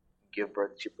give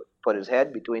birth. She put his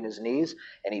head between his knees,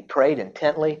 and he prayed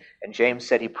intently, and James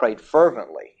said he prayed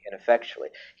fervently and effectually.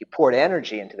 He poured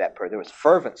energy into that prayer. There was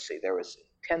fervency, there was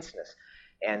intenseness,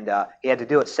 and he had to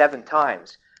do it 7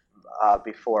 times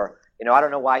before. I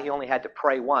don't know why he only had to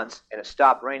pray once, and it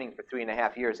stopped raining for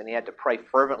 3.5 years, and he had to pray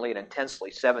fervently and intensely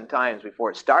 7 times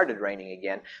before it started raining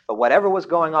again. But whatever was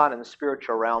going on in the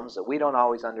spiritual realms that we don't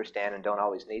always understand and don't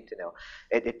always need to know,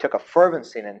 it took a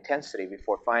fervency and intensity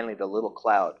before finally the little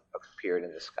cloud appeared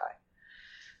in the sky.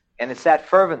 And it's that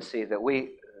fervency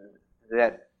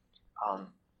that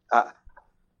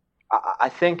I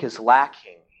think is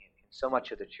lacking in so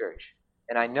much of the church.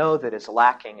 And I know that it's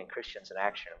lacking in Christians in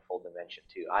Action in full dimension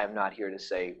too. I am not here to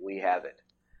say we have it,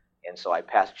 and so I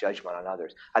pass judgment on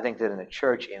others. I think that in the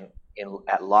church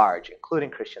at large, including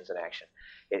Christians in Action,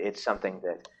 it's something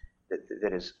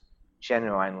that is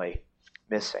genuinely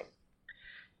missing.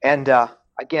 And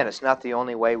again, it's not the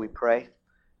only way we pray.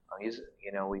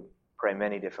 We pray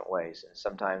many different ways, and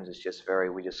sometimes it's just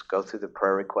we just go through the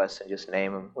prayer requests and just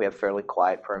name them. We have fairly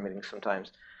quiet prayer meetings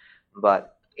sometimes,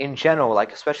 but in general,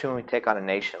 especially when we take on a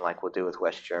nation like we'll do with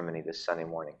West Germany this Sunday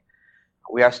morning,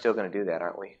 we are still going to do that,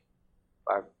 aren't we?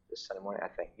 This Sunday morning, I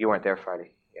think. You weren't there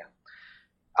Friday.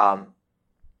 Yeah.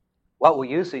 What we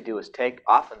usually do is take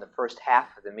often the first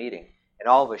half of the meeting, and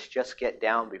all of us just get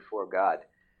down before God.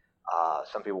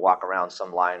 Some people walk around,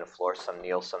 some lie on the floor, some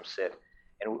kneel, some sit.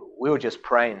 And we will just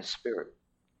pray in the Spirit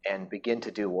and begin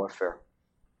to do warfare.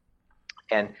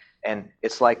 And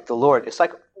it's like the Lord, it's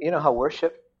like, how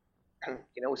worship,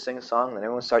 we sing a song, and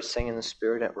everyone starts singing in the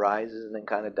Spirit, and it rises and then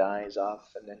kind of dies off,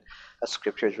 and then a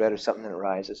scripture is read or something, and it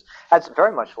rises. That's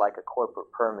very much like a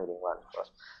corporate prayer meeting run for us.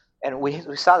 And we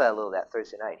saw that a little that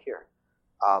Thursday night here.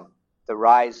 The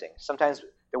rising. Sometimes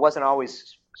there wasn't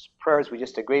always prayers we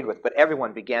just agreed with, but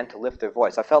everyone began to lift their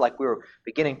voice. I felt like we were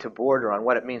beginning to border on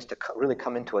what it means to really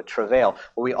come into a travail,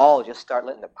 where we all just start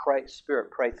letting the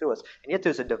Spirit pray through us. And yet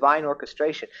there's a divine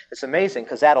orchestration. It's amazing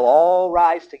because that'll all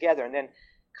rise together and then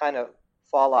kind of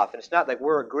fall off. And it's not like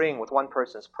we're agreeing with one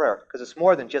person's prayer, because it's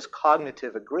more than just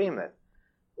cognitive agreement,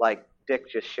 like Dick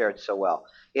just shared so well.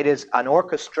 It is an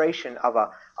orchestration of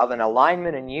an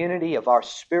alignment and unity of our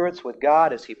spirits with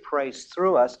God as He prays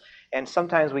through us. And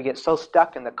sometimes we get so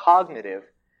stuck in the cognitive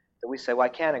that we say, well, I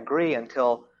can't agree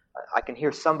until I can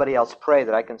hear somebody else pray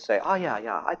that I can say, oh,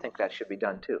 yeah, I think that should be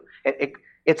done too.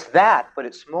 It's that, but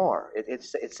it's more.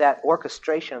 It's that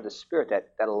orchestration of the Spirit,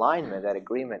 that alignment, that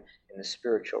agreement in the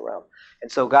spiritual realm.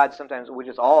 And so God, sometimes we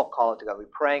just all call it to God. We're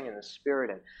praying in the Spirit,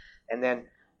 and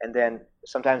then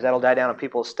sometimes that'll die down and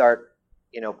people start,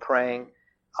 praying,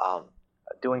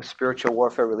 doing spiritual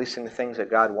warfare, releasing the things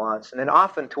that God wants. And then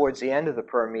often towards the end of the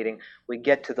prayer meeting, we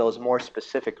get to those more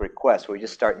specific requests where we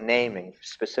just start naming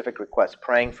specific requests,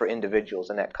 praying for individuals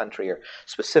in that country or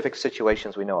specific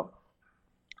situations we know of.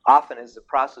 Often as the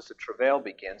process of travail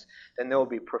begins, then there will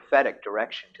be prophetic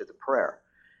direction to the prayer.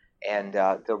 And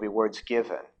there'll be words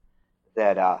given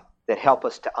that help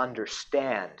us to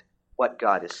understand what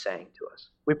God is saying to us.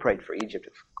 We prayed for Egypt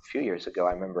a few years ago.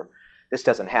 I remember this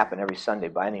doesn't happen every Sunday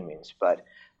by any means, but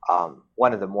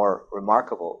one of the more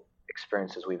remarkable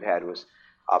experiences we've had was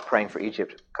praying for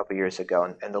Egypt a couple of years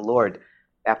ago. And the Lord,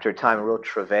 after a time of real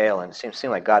travail, and it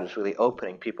seemed like God was really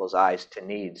opening people's eyes to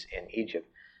needs in Egypt,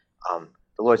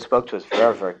 the Lord spoke to us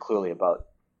very, very clearly about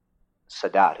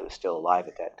Sadat, who was still alive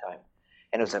at that time.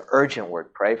 And it was an urgent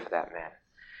word, pray for that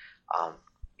man.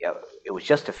 It was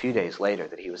just a few days later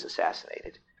that he was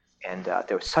assassinated. And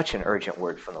there was such an urgent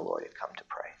word from the Lord had come to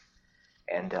pray.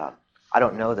 And I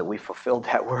don't know that we fulfilled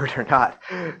that word or not.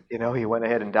 He went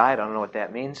ahead and died. I don't know what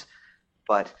that means.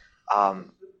 But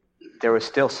there was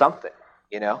still something,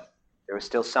 There was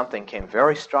still something came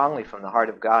very strongly from the heart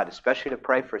of God, especially to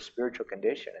pray for a spiritual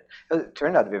condition. And it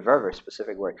turned out to be a very, very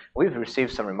specific word. We've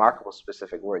received some remarkable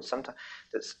specific words. Sometimes,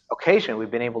 occasionally,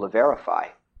 we've been able to verify.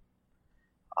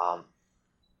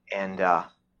 And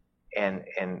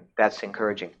that's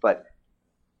encouraging. But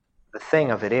the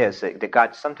thing of it is that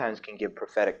God sometimes can give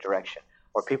prophetic direction,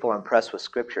 or people are impressed with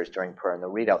scriptures during prayer, and they'll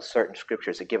read out certain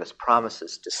scriptures that give us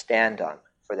promises to stand on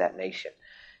for that nation.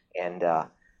 And a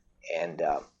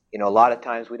lot of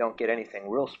times we don't get anything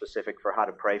real specific for how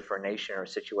to pray for a nation or a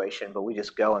situation, but we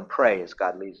just go and pray as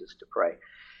God leads us to pray,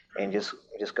 and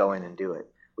just go in and do it.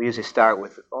 We usually start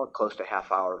with close to a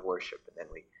half hour of worship, and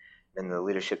then the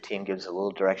leadership team gives a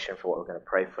little direction for what we're going to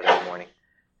pray for that morning,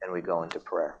 and we go into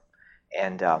prayer.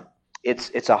 And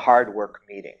it's a hard work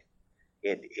meeting.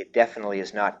 It definitely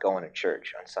is not going to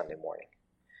church on Sunday morning.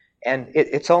 And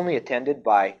it's only attended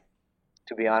by,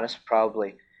 to be honest,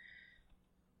 probably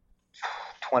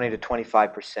 20 to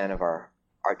 25% of our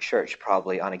church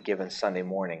probably on a given Sunday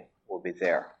morning will be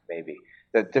there, maybe.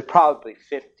 There are probably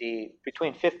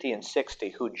between 50 and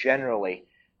 60 who generally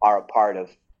are a part of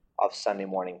Sunday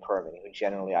morning prayer meeting, who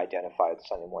generally identify with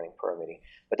Sunday morning prayer meeting.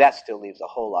 But that still leaves a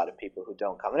whole lot of people who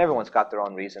don't come. And everyone's got their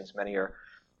own reasons. Many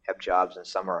have jobs, and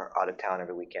some are out of town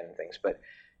every weekend and things. But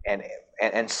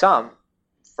and some,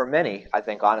 for many, I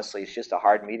think honestly, it's just a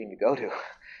hard meeting to go to.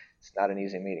 It's not an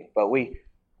easy meeting. But we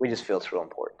just feel it's real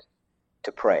important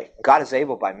to pray. God is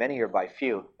able by many or by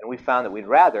few, and we found that we'd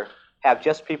rather have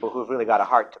just people who've really got a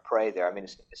heart to pray there. I mean,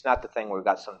 it's not the thing where we've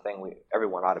got something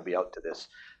everyone ought to be out to this.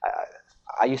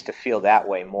 I used to feel that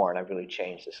way more, and I've really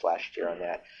changed this last year on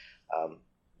that.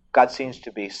 God seems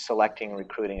to be selecting and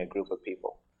recruiting a group of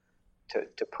people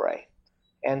to pray.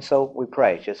 And so we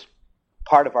pray, just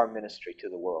part of our ministry to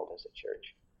the world as a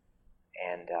church.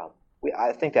 And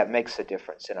I think that makes a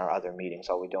difference in our other meetings,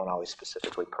 although we don't always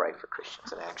specifically pray for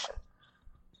Christians in Action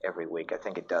every week. I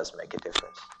think it does make a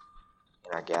difference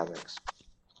in our gatherings.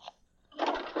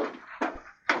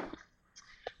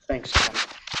 Thanks, Tom.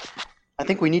 I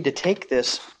think we need to take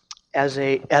this as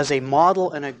a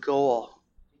model and a goal,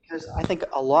 because I think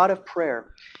a lot of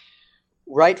prayer,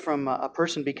 right from a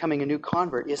person becoming a new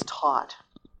convert, is taught.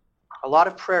 A lot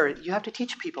of prayer, you have to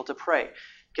teach people to pray.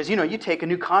 Because, you take a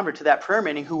new convert to that prayer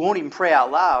meeting who won't even pray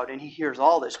out loud, and he hears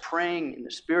all this praying in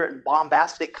the Spirit and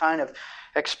bombastic kind of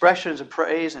expressions of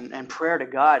praise and prayer to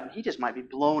God, and he just might be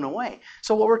blown away.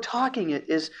 So what we're talking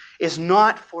is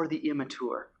not for the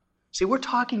immature. See, we're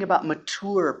talking about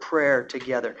mature prayer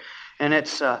together. And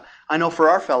it's, I know for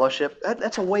our fellowship,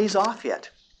 that's a ways off yet.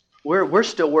 We're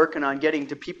still working on getting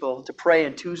to people to pray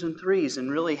in 2s and 3s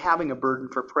and really having a burden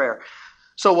for prayer.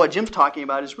 So what Jim's talking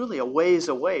about is really a ways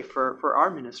away for our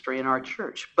ministry and our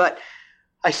church. But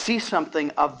I see something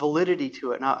of validity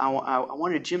to it. And I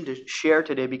wanted Jim to share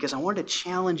today because I wanted to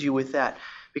challenge you with that.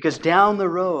 Because down the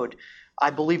road, I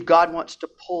believe God wants to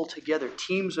pull together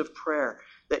teams of prayer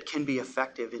that can be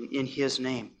effective in His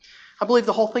name. I believe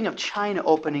the whole thing of China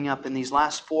opening up in these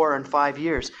last 4 and 5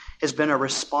 years has been a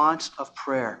response of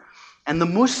prayer. And the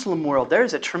Muslim world, there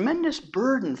is a tremendous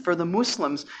burden for the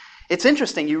Muslims. It's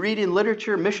interesting, you read in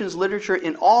literature, missions literature,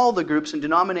 in all the groups and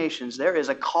denominations, there is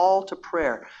a call to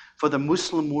prayer for the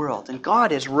Muslim world. And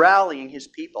God is rallying His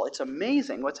people. It's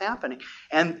amazing what's happening.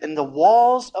 And the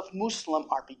walls of Muslim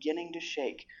are beginning to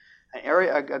shake.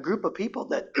 A group of people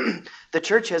that the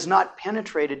church has not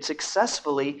penetrated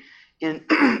successfully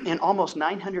in almost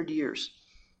 900 years.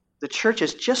 The church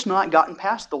has just not gotten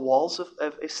past the walls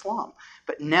of Islam.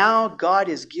 But now God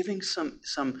is giving some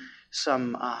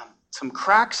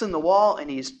cracks in the wall, and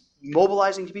He's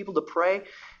mobilizing people to pray.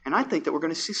 And I think that we're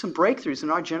going to see some breakthroughs in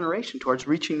our generation towards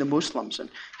reaching the Muslims. And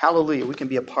hallelujah, we can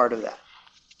be a part of that.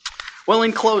 Well,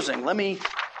 in closing, let me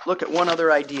look at one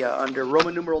other idea under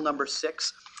Roman numeral number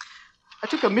 6. I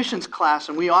took a missions class,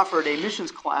 and we offered a missions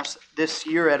class this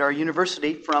year at our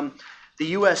university from the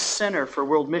U.S. Center for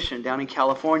World Mission down in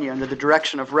California under the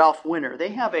direction of Ralph Winter. They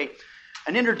have an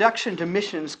introduction to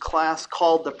missions class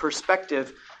called the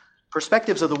Perspectives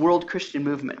of the World Christian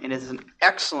Movement. And it is an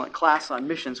excellent class on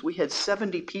missions. We had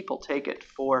 70 people take it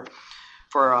for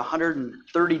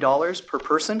 $130 per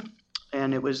person.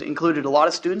 And it was included a lot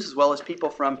of students as well as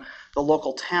people from the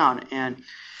local town. And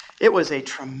it was a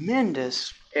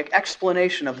tremendous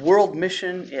explanation of world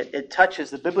mission. It touches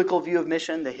the biblical view of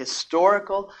mission, the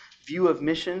historical view of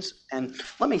missions. And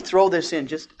let me throw this in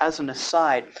just as an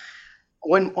aside.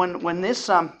 When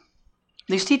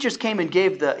these teachers came and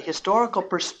gave the historical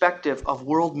perspective of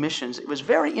world missions, it was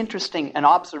very interesting, an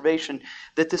observation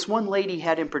that this one lady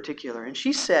had in particular. And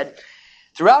she said,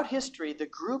 throughout history, the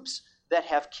groups that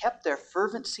have kept their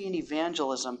fervency in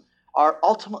evangelism are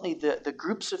ultimately the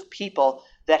groups of people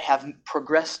that have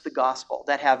progressed the gospel,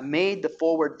 that have made the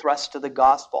forward thrust to the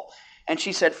gospel. And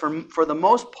she said, for the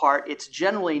most part, it's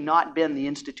generally not been the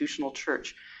institutional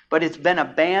church, but it's been a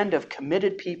band of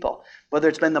committed people, whether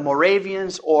it's been the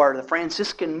Moravians or the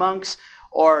Franciscan monks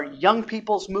or young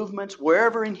people's movements,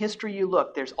 wherever in history you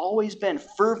look, there's always been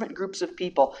fervent groups of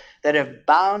people that have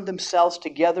bound themselves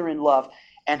together in love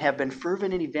and have been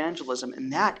fervent in evangelism.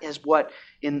 And that is what,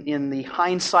 in the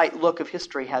hindsight look of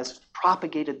history, has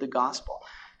propagated the gospel.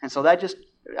 And so that just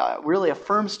really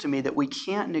affirms to me that we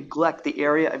can't neglect the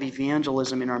area of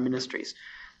evangelism in our ministries,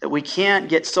 that we can't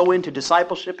get so into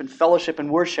discipleship and fellowship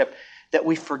and worship that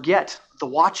we forget the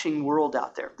watching world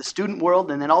out there, the student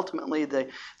world, and then ultimately the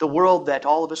world that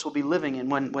all of us will be living in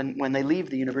when they leave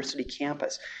the university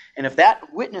campus. And if that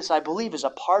witness, I believe, is a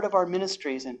part of our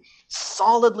ministries and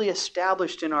solidly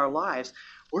established in our lives,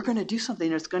 we're going to do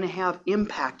something that's going to have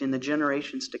impact in the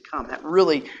generations to come. That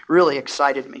really, really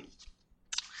excited me.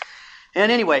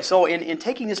 And anyway, so in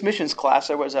taking this missions class,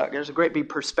 there's a great big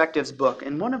Perspectives book.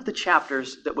 And one of the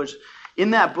chapters that was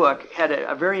in that book had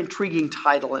a very intriguing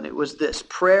title, and it was this: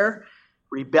 Prayer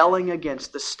Rebelling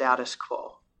Against the Status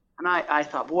Quo. And I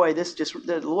thought, boy,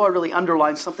 the Lord really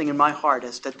underlined something in my heart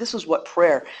as to this is what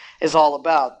prayer is all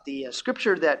about. The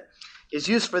scripture that is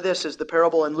used for this is the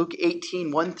parable in Luke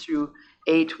 18, 1 through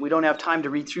 8. We don't have time to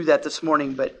read through that this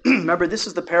morning, but remember, this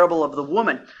is the parable of the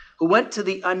woman who went to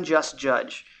the unjust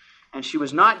judge. And she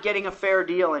was not getting a fair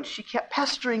deal, and she kept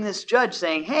pestering this judge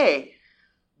saying, hey,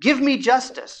 give me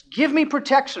justice, give me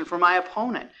protection for my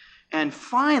opponent. And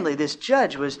finally, this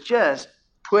judge was just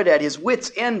put at his wit's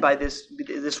end by this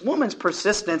woman's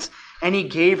persistence, and he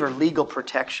gave her legal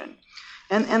protection.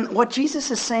 And what Jesus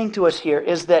is saying to us here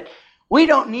is that we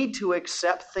don't need to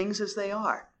accept things as they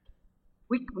are.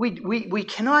 We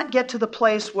cannot get to the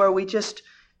place where we just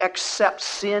accept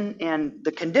sin and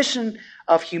the condition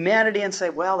of humanity and say,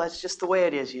 well, that's just the way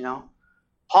it is, you know.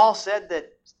 Paul said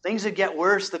that things would get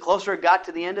worse the closer it got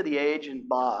to the end of the age, and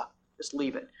just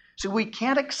leave it. So we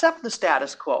can't accept the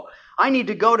status quo. I need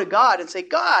to go to God and say,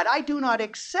 God, I do not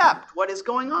accept what is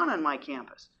going on my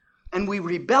campus. And we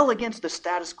rebel against the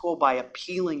status quo by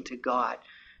appealing to God.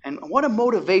 And what a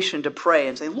motivation to pray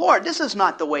and say, Lord, this is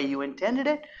not the way you intended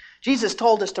it. Jesus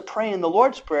told us to pray in the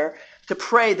Lord's Prayer, to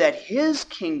pray that His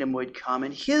kingdom would come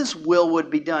and His will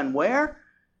would be done. Where?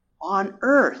 On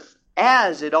earth,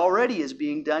 as it already is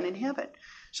being done in heaven.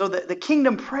 So the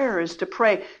kingdom prayer is to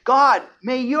pray, God,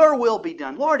 may your will be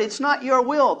done. Lord, it's not your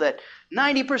will that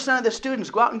 90% of the students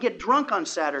go out and get drunk on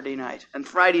Saturday night and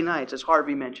Friday nights, as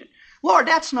Harvey mentioned. Lord,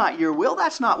 that's not your will.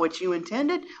 That's not what you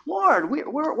intended. Lord,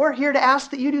 we're here to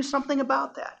ask that you do something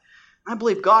about that. I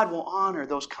believe God will honor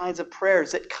those kinds of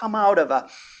prayers that come out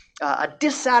of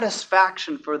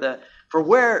dissatisfaction for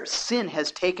where sin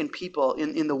has taken people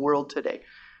in the world today.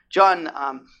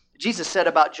 Jesus said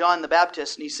about John the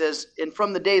Baptist, and he says, "And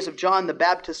from the days of John the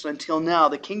Baptist until now,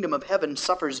 the kingdom of heaven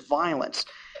suffers violence,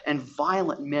 and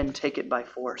violent men take it by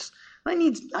force."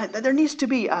 There needs to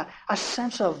be a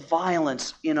sense of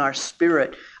violence in our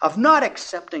spirit, of not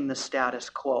accepting the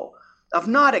status quo, of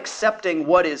not accepting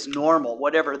what is normal,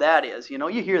 whatever that is. You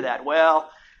hear that, well,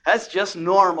 that's just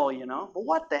normal, But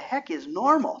what the heck is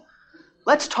normal?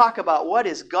 Let's talk about what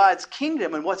is God's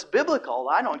kingdom and what's biblical.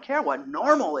 I don't care what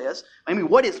normal is. I mean,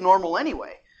 what is normal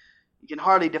anyway? You can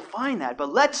hardly define that.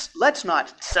 But let's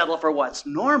not settle for what's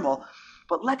normal.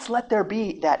 But let's let there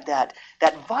be that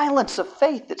violence of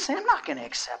faith that say, I'm not going to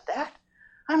accept that.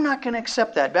 I'm not going to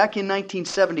accept that. Back in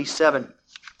 1977,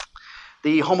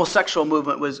 the homosexual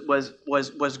movement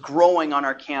was growing on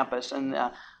our campus, and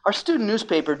our student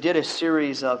newspaper did a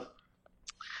series of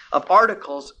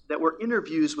articles that were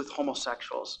interviews with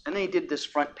homosexuals, and they did this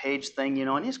front page thing,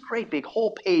 and these great big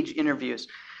whole page interviews.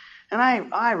 And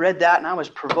I read that, and I was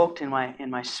provoked in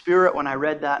my spirit when I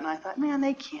read that, and I thought, man,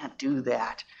 they can't do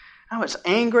that. I was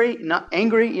angry,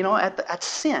 at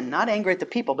sin, not angry at the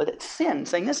people, but at sin,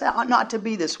 saying this ought not to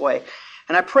be this way.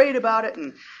 And I prayed about it,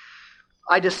 and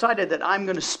I decided that I'm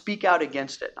going to speak out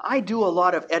against it. I do a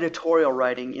lot of editorial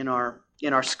writing in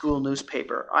our school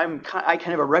newspaper. I kind of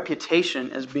have a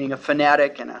reputation as being a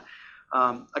fanatic and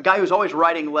a guy who's always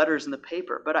writing letters in the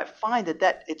paper. But I find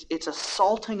that it's a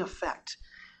salting effect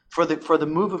for the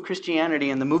move of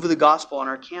Christianity and the move of the gospel on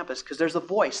our campus, because there's a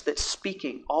voice that's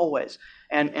speaking always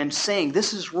and saying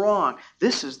this is wrong,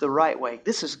 this is the right way,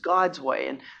 this is God's way.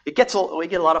 And we get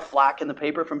a lot of flack in the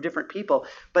paper from different people,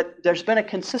 but there's been a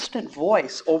consistent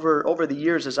voice over the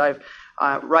years as I've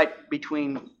write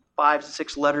between 5 to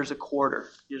 6 letters a quarter.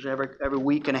 Usually every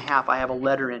week and a half I have a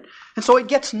letter in. And so it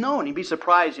gets known. You'd be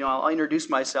surprised, I'll introduce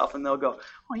myself and they'll go,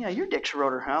 "Oh yeah, you're Dick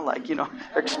Schroeder, huh?" Like, they're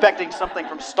expecting something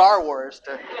from Star Wars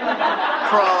to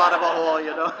crawl out of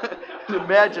a hole,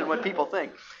 Imagine what people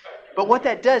think. But what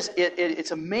that does,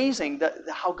 it's amazing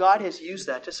how God has used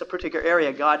that. Just a particular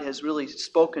area God has really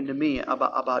spoken to me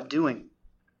about doing.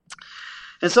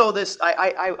 And so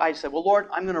I said, well, Lord,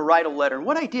 I'm going to write a letter. And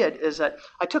what I did is that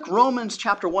I took Romans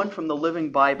chapter 1 from the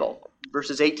Living Bible,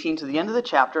 verses 18 to the end of the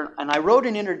chapter, and I wrote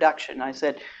an introduction. I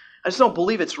said, I just don't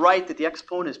believe it's right that the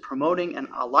exponent is promoting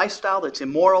a lifestyle that's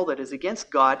immoral, that is against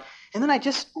God. And then I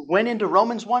just went into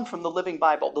Romans 1 from the Living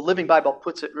Bible. The Living Bible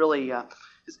puts it really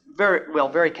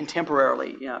very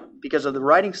contemporarily, because of the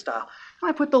writing style. And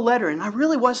I put the letter in. I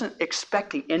really wasn't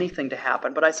expecting anything to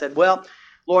happen, but I said, well,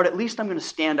 Lord, at least I'm going to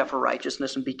stand up for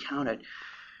righteousness and be counted.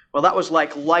 Well, that was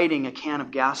like lighting a can of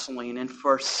gasoline. And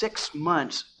for 6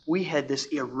 months, we had this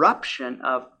eruption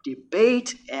of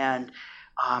debate, and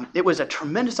it was a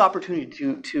tremendous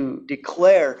opportunity to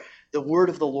declare the word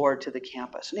of the Lord to the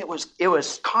campus. And it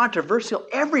was controversial.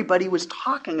 Everybody was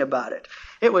talking about it.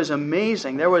 It was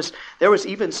amazing. There was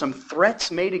even some threats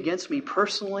made against me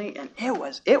personally, and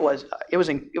it was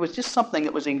just something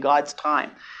that was in God's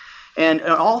time. And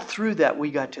all through that,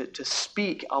 we got to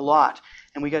speak a lot,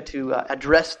 and we got to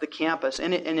address the campus.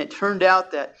 And it turned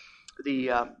out that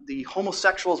the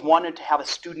homosexuals wanted to have a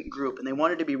student group, and they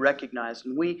wanted to be recognized.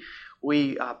 And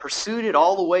we pursued it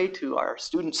all the way to our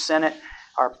student senate,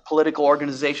 our political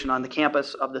organization on the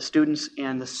campus of the students,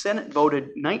 and the Senate voted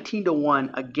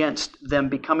 19-1 against them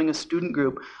becoming a student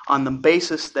group on the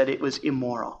basis that it was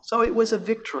immoral. So it was a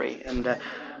victory, and a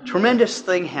tremendous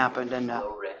thing happened.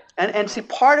 And see,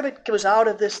 part of it goes out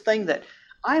of this thing that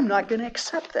I'm not going to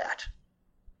accept that.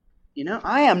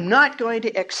 I am not going to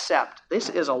accept. This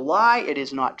is a lie. It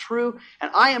is not true.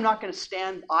 And I am not going to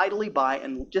stand idly by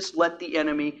and just let the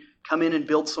enemy come in and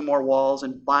build some more walls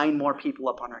and bind more people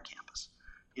up on our campus.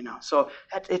 So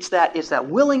it's that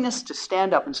willingness to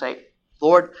stand up and say,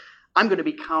 Lord, I'm going to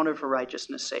be counted for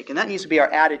righteousness' sake. And that needs to be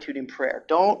our attitude in prayer.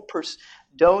 Don't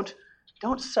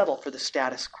settle for the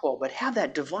status quo, but have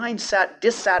that divine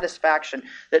dissatisfaction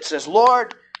that says,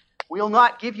 Lord, we'll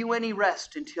not give you any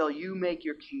rest until you make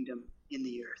your kingdom in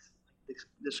the earth.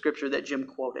 The scripture that Jim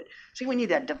quoted. See, we need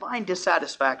that divine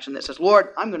dissatisfaction that says, Lord,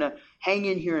 I'm going to hang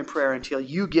in here in prayer until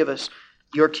you give us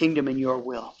your kingdom and your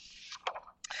will.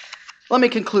 Let me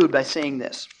conclude by saying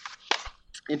this.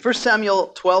 In 1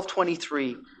 Samuel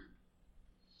 12:23,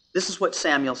 this is what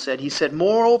Samuel said. He said,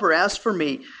 "Moreover, as for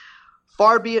me,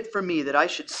 far be it from me that I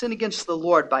should sin against the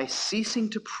Lord by ceasing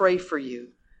to pray for you,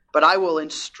 but I will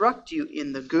instruct you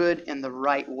in the good and the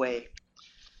right way."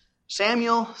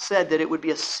 Samuel said that it would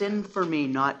be a sin for me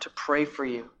not to pray for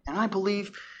you. And I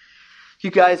believe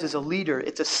you guys as a leader,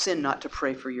 it's a sin not to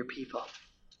pray for your people.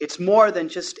 It's more than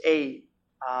just a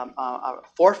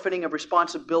forfeiting of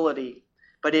responsibility,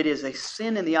 but it is a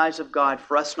sin in the eyes of God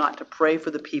for us not to pray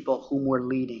for the people whom we're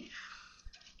leading.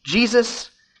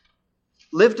 Jesus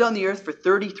lived on the earth for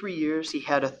 33 years. He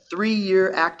had a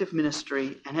 3-year active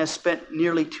ministry and has spent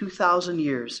nearly 2,000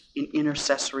 years in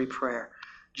intercessory prayer.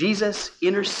 Jesus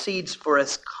intercedes for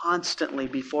us constantly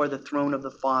before the throne of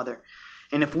the Father.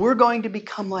 And if we're going to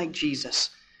become like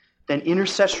Jesus, then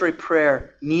intercessory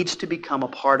prayer needs to become a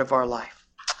part of our life.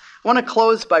 I want to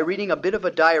close by reading a bit of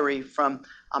a diary from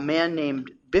a man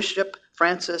named Bishop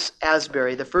Francis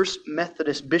Asbury, the first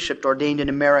Methodist bishop ordained in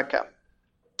America.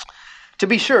 To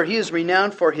be sure, he is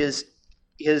renowned for his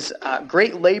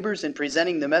great labors in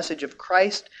presenting the message of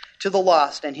Christ to the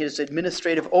lost and his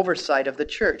administrative oversight of the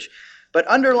church. But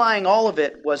underlying all of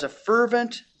it was a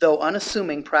fervent, though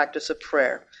unassuming, practice of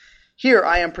prayer. Here,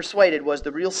 I am persuaded, was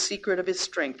the real secret of his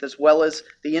strength, as well as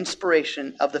the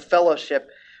inspiration of the fellowship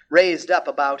raised up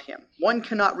about him. One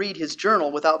cannot read his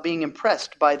journal without being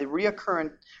impressed by the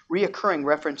reoccurring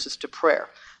references to prayer.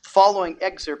 The following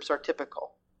excerpts are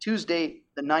typical. Tuesday,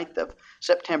 the 9th of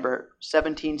September,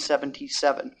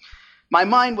 1777. My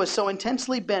mind was so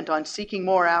intensely bent on seeking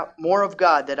more of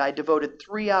God that I devoted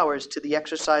 3 hours to the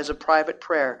exercise of private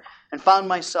prayer and found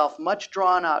myself much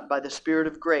drawn out by the Spirit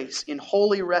of grace in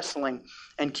holy wrestling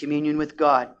and communion with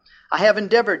God. I have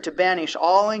endeavored to banish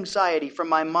all anxiety from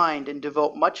my mind and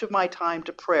devote much of my time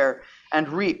to prayer and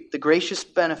reap the gracious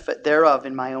benefit thereof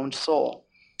in my own soul.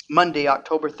 Monday,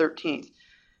 October 13th.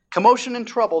 Commotion and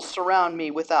trouble surround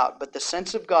me without, but the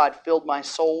sense of God filled my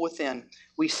soul within.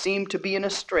 We seem to be in a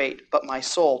strait, but my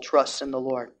soul trusts in the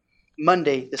Lord.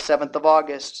 Monday, the 7th of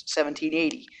August,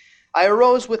 1780. I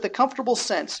arose with a comfortable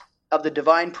sense of the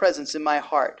divine presence in my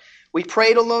heart. We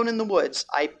prayed alone in the woods.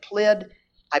 I pled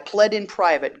in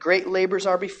private. Great labors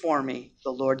are before me.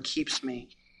 The Lord keeps me.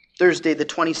 Thursday, the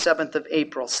 27th of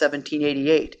April,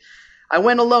 1788. I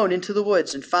went alone into the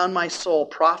woods and found my soul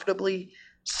profitably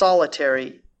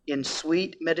solitary in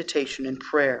sweet meditation and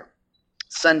prayer.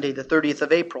 Sunday, the 30th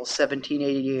of April,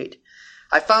 1788.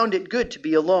 I found it good to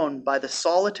be alone by the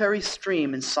solitary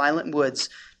stream in silent woods,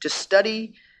 to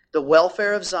study the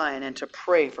welfare of Zion and to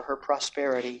pray for her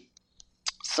prosperity.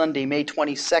 Sunday, May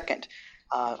 22nd,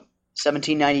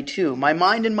 1792. My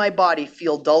mind and my body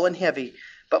feel dull and heavy,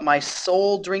 but my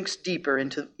soul drinks deeper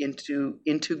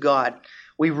into God.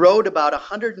 We rode about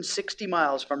 160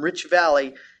 miles from Rich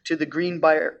Valley to the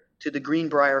Greenbrier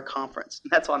Conference.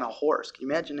 And that's on a horse. Can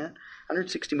you imagine that?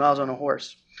 160 miles on a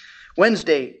horse.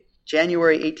 Wednesday,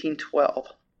 January 1812.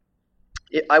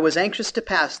 I was anxious to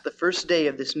pass the first day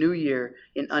of this new year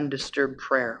in undisturbed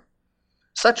prayer.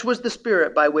 Such was the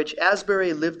spirit by which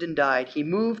Asbury lived and died. He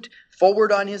moved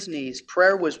forward on his knees.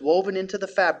 Prayer was woven into the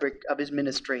fabric of his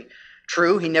ministry.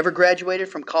 True, he never graduated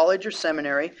from college or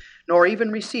seminary, nor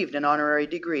even received an honorary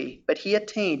degree, but he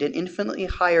attained an infinitely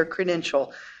higher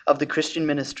credential of the Christian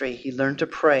ministry. He learned to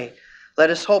pray. Let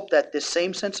us hope that this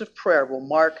same sense of prayer will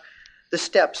mark the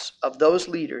steps of those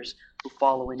leaders who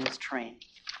follow in his train.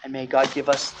 And may God give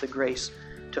us the grace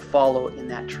to follow in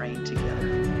that train together.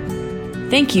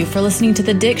 Thank you for listening to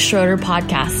the Dick Schroeder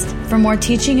Podcast. For more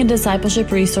teaching and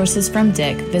discipleship resources from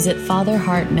Dick, visit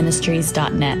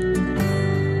fatherheartministries.net.